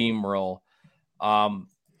steamroll.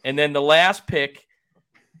 And then the last pick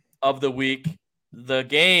of the week, the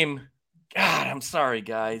game. God, I'm sorry,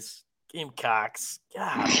 guys. Gamecocks.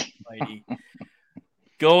 God almighty.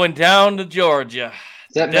 Going down to Georgia.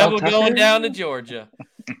 The Devil going down to Georgia.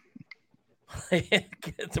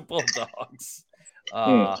 Get the Bulldogs.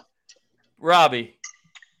 Robbie.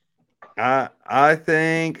 I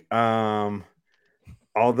think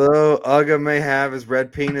although Uga may have his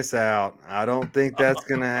red penis out, I don't think that's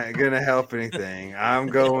gonna help anything. I'm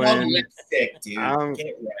going lipstick, dude. Get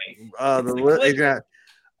it right.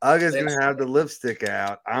 Uga's gonna have the lipstick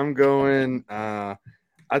out. I'm going I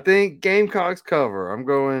think Gamecocks cover. I'm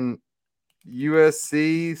going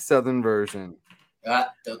USC Southern version.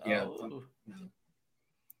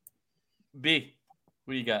 B,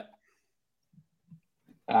 what do you got?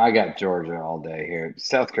 I got Georgia all day here.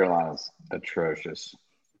 South Carolina's atrocious.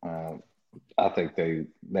 I think they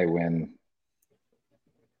win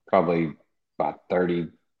probably by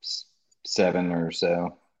 37 or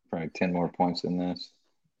so, probably 10 more points than this.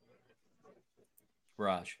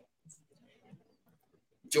 Raj.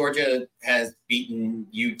 Georgia has beaten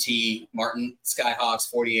UT Martin Skyhawks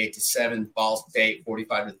 48-7, Ball State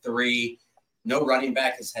 45-3. No running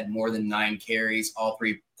back has had more than 9 carries. All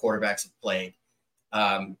 3 quarterbacks have played.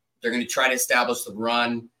 They're going to try to establish the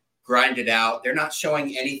run, grind it out. They're not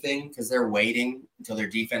showing anything because they're waiting until their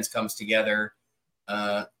defense comes together.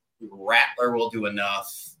 Rattler will do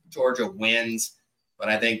enough. Georgia wins, but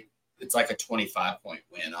I think it's like a 25-point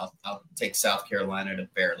win. I'll take South Carolina to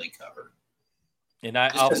barely cover. And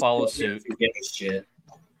I'll follow suit.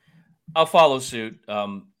 I'll follow suit.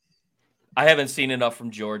 I haven't seen enough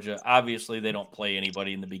from Georgia. Obviously, they don't play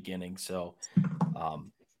anybody in the beginning, so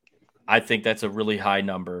I think that's a really high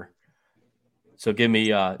number. So give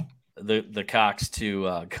me the Cox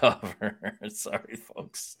to cover. Sorry,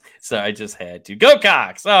 folks. So I just had to go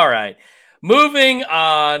Cox. All right, moving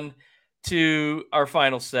on to our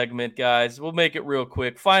final segment, guys. We'll make it real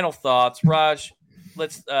quick. Final thoughts, Raj.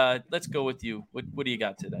 Let's go with you. What do you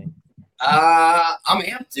got today? I'm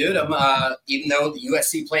amped, dude. I'm even though the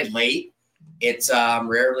USC played late, it's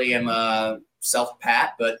rarely am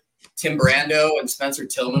self-pat, but Tim Brando and Spencer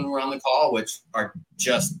Tillman were on the call, which are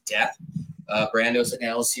just death. Brando's an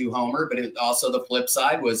LSU homer, but also the flip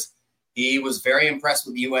side was he was very impressed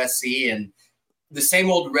with USC and the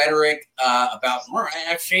same old rhetoric about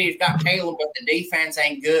FC's got Caleb, but the defense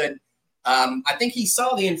ain't good. I think he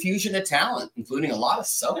saw the infusion of talent, including a lot of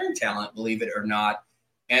Southern talent, believe it or not.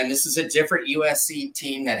 And this is a different USC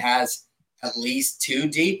team that has at least two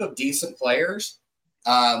deep of decent players.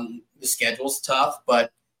 The schedule's tough,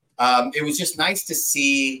 but it was just nice to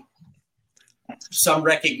see some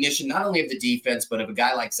recognition, not only of the defense, but of a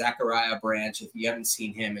guy like Zachariah Branch. If you haven't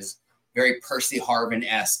seen him, is very Percy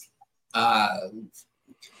Harvin-esque.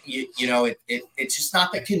 It's just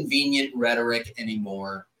not the convenient rhetoric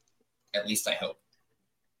anymore. At least I hope.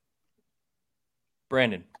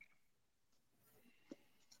 Brandon.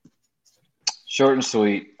 Short and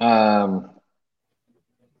sweet. Glad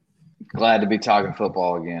to be talking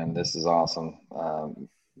football again. This is awesome.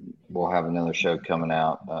 We'll have another show coming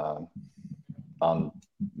out on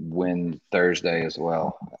Thursday as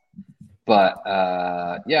well. But,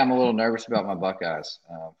 I'm a little nervous about my Buckeyes.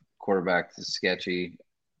 Quarterback is sketchy.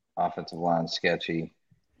 Offensive line sketchy.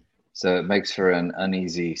 So it makes for an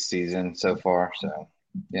uneasy season so far. So,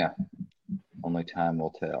 yeah, only time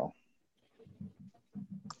will tell.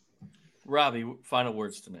 Robbie, final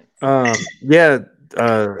words tonight. I'll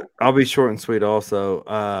be short and sweet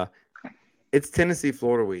also. It's Tennessee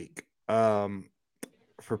Florida week.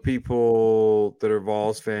 For people that are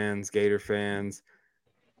Vols fans, Gator fans,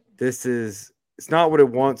 it's not what it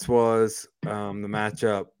once was, the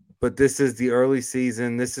matchup, but this is the early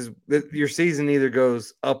season. Your season either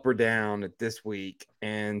goes up or down at this week.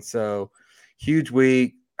 And so huge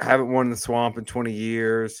week. Haven't won the Swamp in 20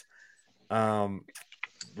 years.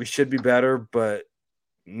 We should be better, but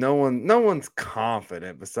no one's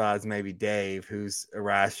confident besides maybe Dave, who's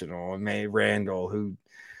irrational, and maybe Randall, who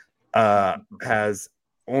has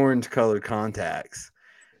orange-colored contacts.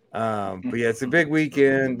 But yeah, it's a big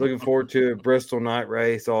weekend. Looking forward to it. Bristol night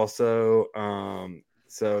race also.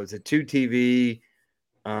 So it's a 2 TV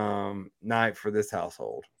night for this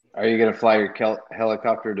household. Are you going to fly your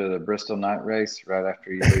helicopter to the Bristol night race right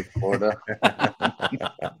after you leave Florida?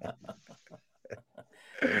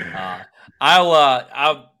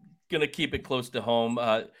 I'm gonna keep it close to home.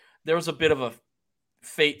 There was a bit of a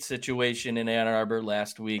fate situation in Ann Arbor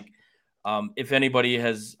last week. If anybody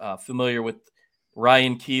is familiar with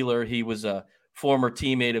Ryan Keeler, he was a former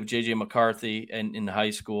teammate of JJ McCarthy in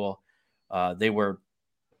high school. They were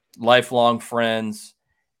lifelong friends,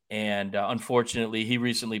 and unfortunately, he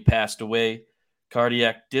recently passed away.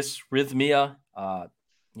 Cardiac dysrhythmia.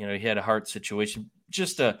 He had a heart situation.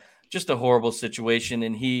 Just a horrible situation,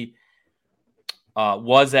 and he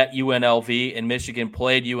was at UNLV, and Michigan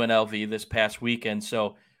played UNLV this past weekend.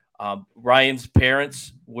 So Ryan's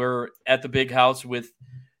parents were at the big house with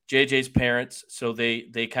JJ's parents, so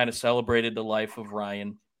they kind of celebrated the life of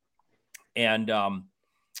Ryan. And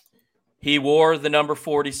he wore the number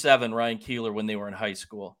 47, Ryan Keeler, when they were in high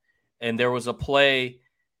school. And there was a play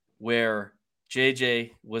where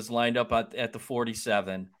JJ was lined up at the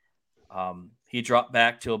 47. He dropped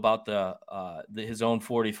back to about his own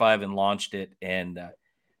 45 and launched it. And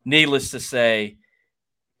needless to say,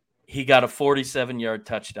 he got a 47-yard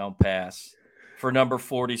touchdown pass for number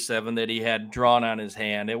 47 that he had drawn on his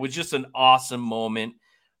hand. It was just an awesome moment.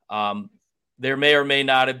 There may or may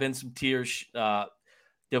not have been some tears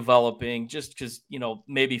developing just because,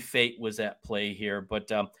 maybe fate was at play here. But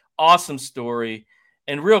awesome story.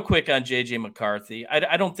 And real quick on J.J. McCarthy,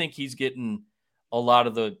 I don't think he's getting a lot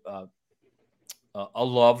of the a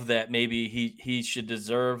love that maybe he should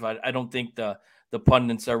deserve. I don't think the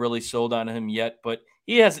pundits are really sold on him yet, but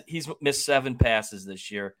he's missed 7 passes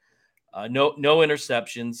this year. No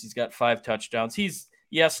interceptions. He's got 5 touchdowns.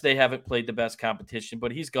 Yes, they haven't played the best competition,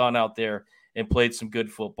 but he's gone out there and played some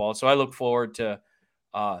good football. So I look forward to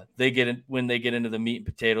when they get into the meat and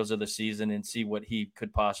potatoes of the season and see what he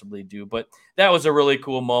could possibly do. But that was a really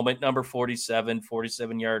cool moment. Number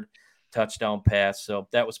 47-yard touchdown pass. So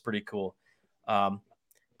that was pretty cool.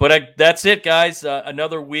 That's it, guys.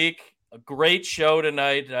 Another week, a great show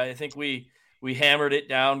tonight. I think we hammered it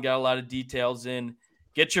down, got a lot of details in.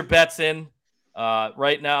 Get your bets in.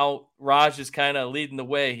 Right now, Raj is kind of leading the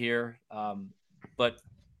way here. But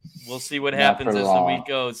We'll see what Not happens for as the long. week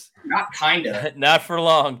goes. Not kinda. Not for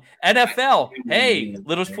long. NFL. Hey,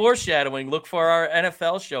 little foreshadowing. Look for our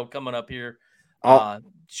NFL show coming up here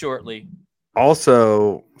shortly.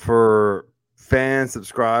 Also, for fan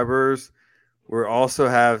subscribers,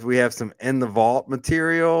 we have some in the vault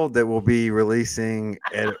material that we'll be releasing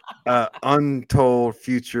at untold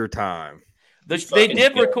future time. They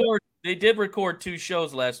did record 2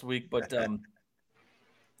 shows last week, but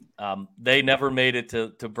they never made it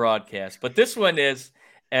to broadcast. But this one is,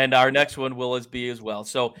 and our next one will be as well.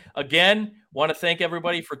 So again, want to thank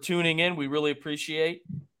everybody for tuning in. We really appreciate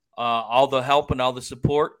all the help and all the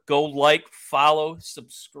support. Go like, follow,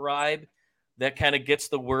 subscribe. That kind of gets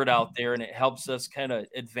the word out there, and it helps us kind of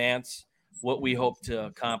advance what we hope to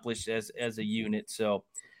accomplish as a unit. So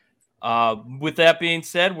with that being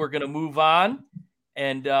said, we're going to move on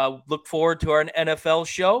and look forward to our NFL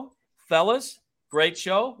show. Fellas, great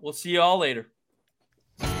show. We'll see you all later.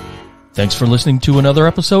 Thanks for listening to another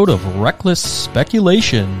episode of Reckless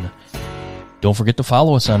Speculation. Don't forget to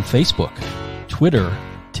follow us on Facebook, Twitter,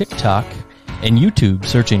 TikTok, and YouTube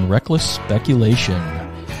searching Reckless Speculation.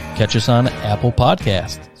 Catch us on Apple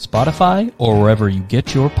Podcasts, Spotify, or wherever you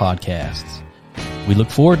get your podcasts. We look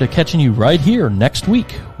forward to catching you right here next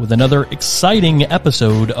week with another exciting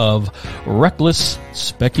episode of Reckless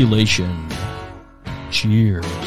Speculation. Cheers.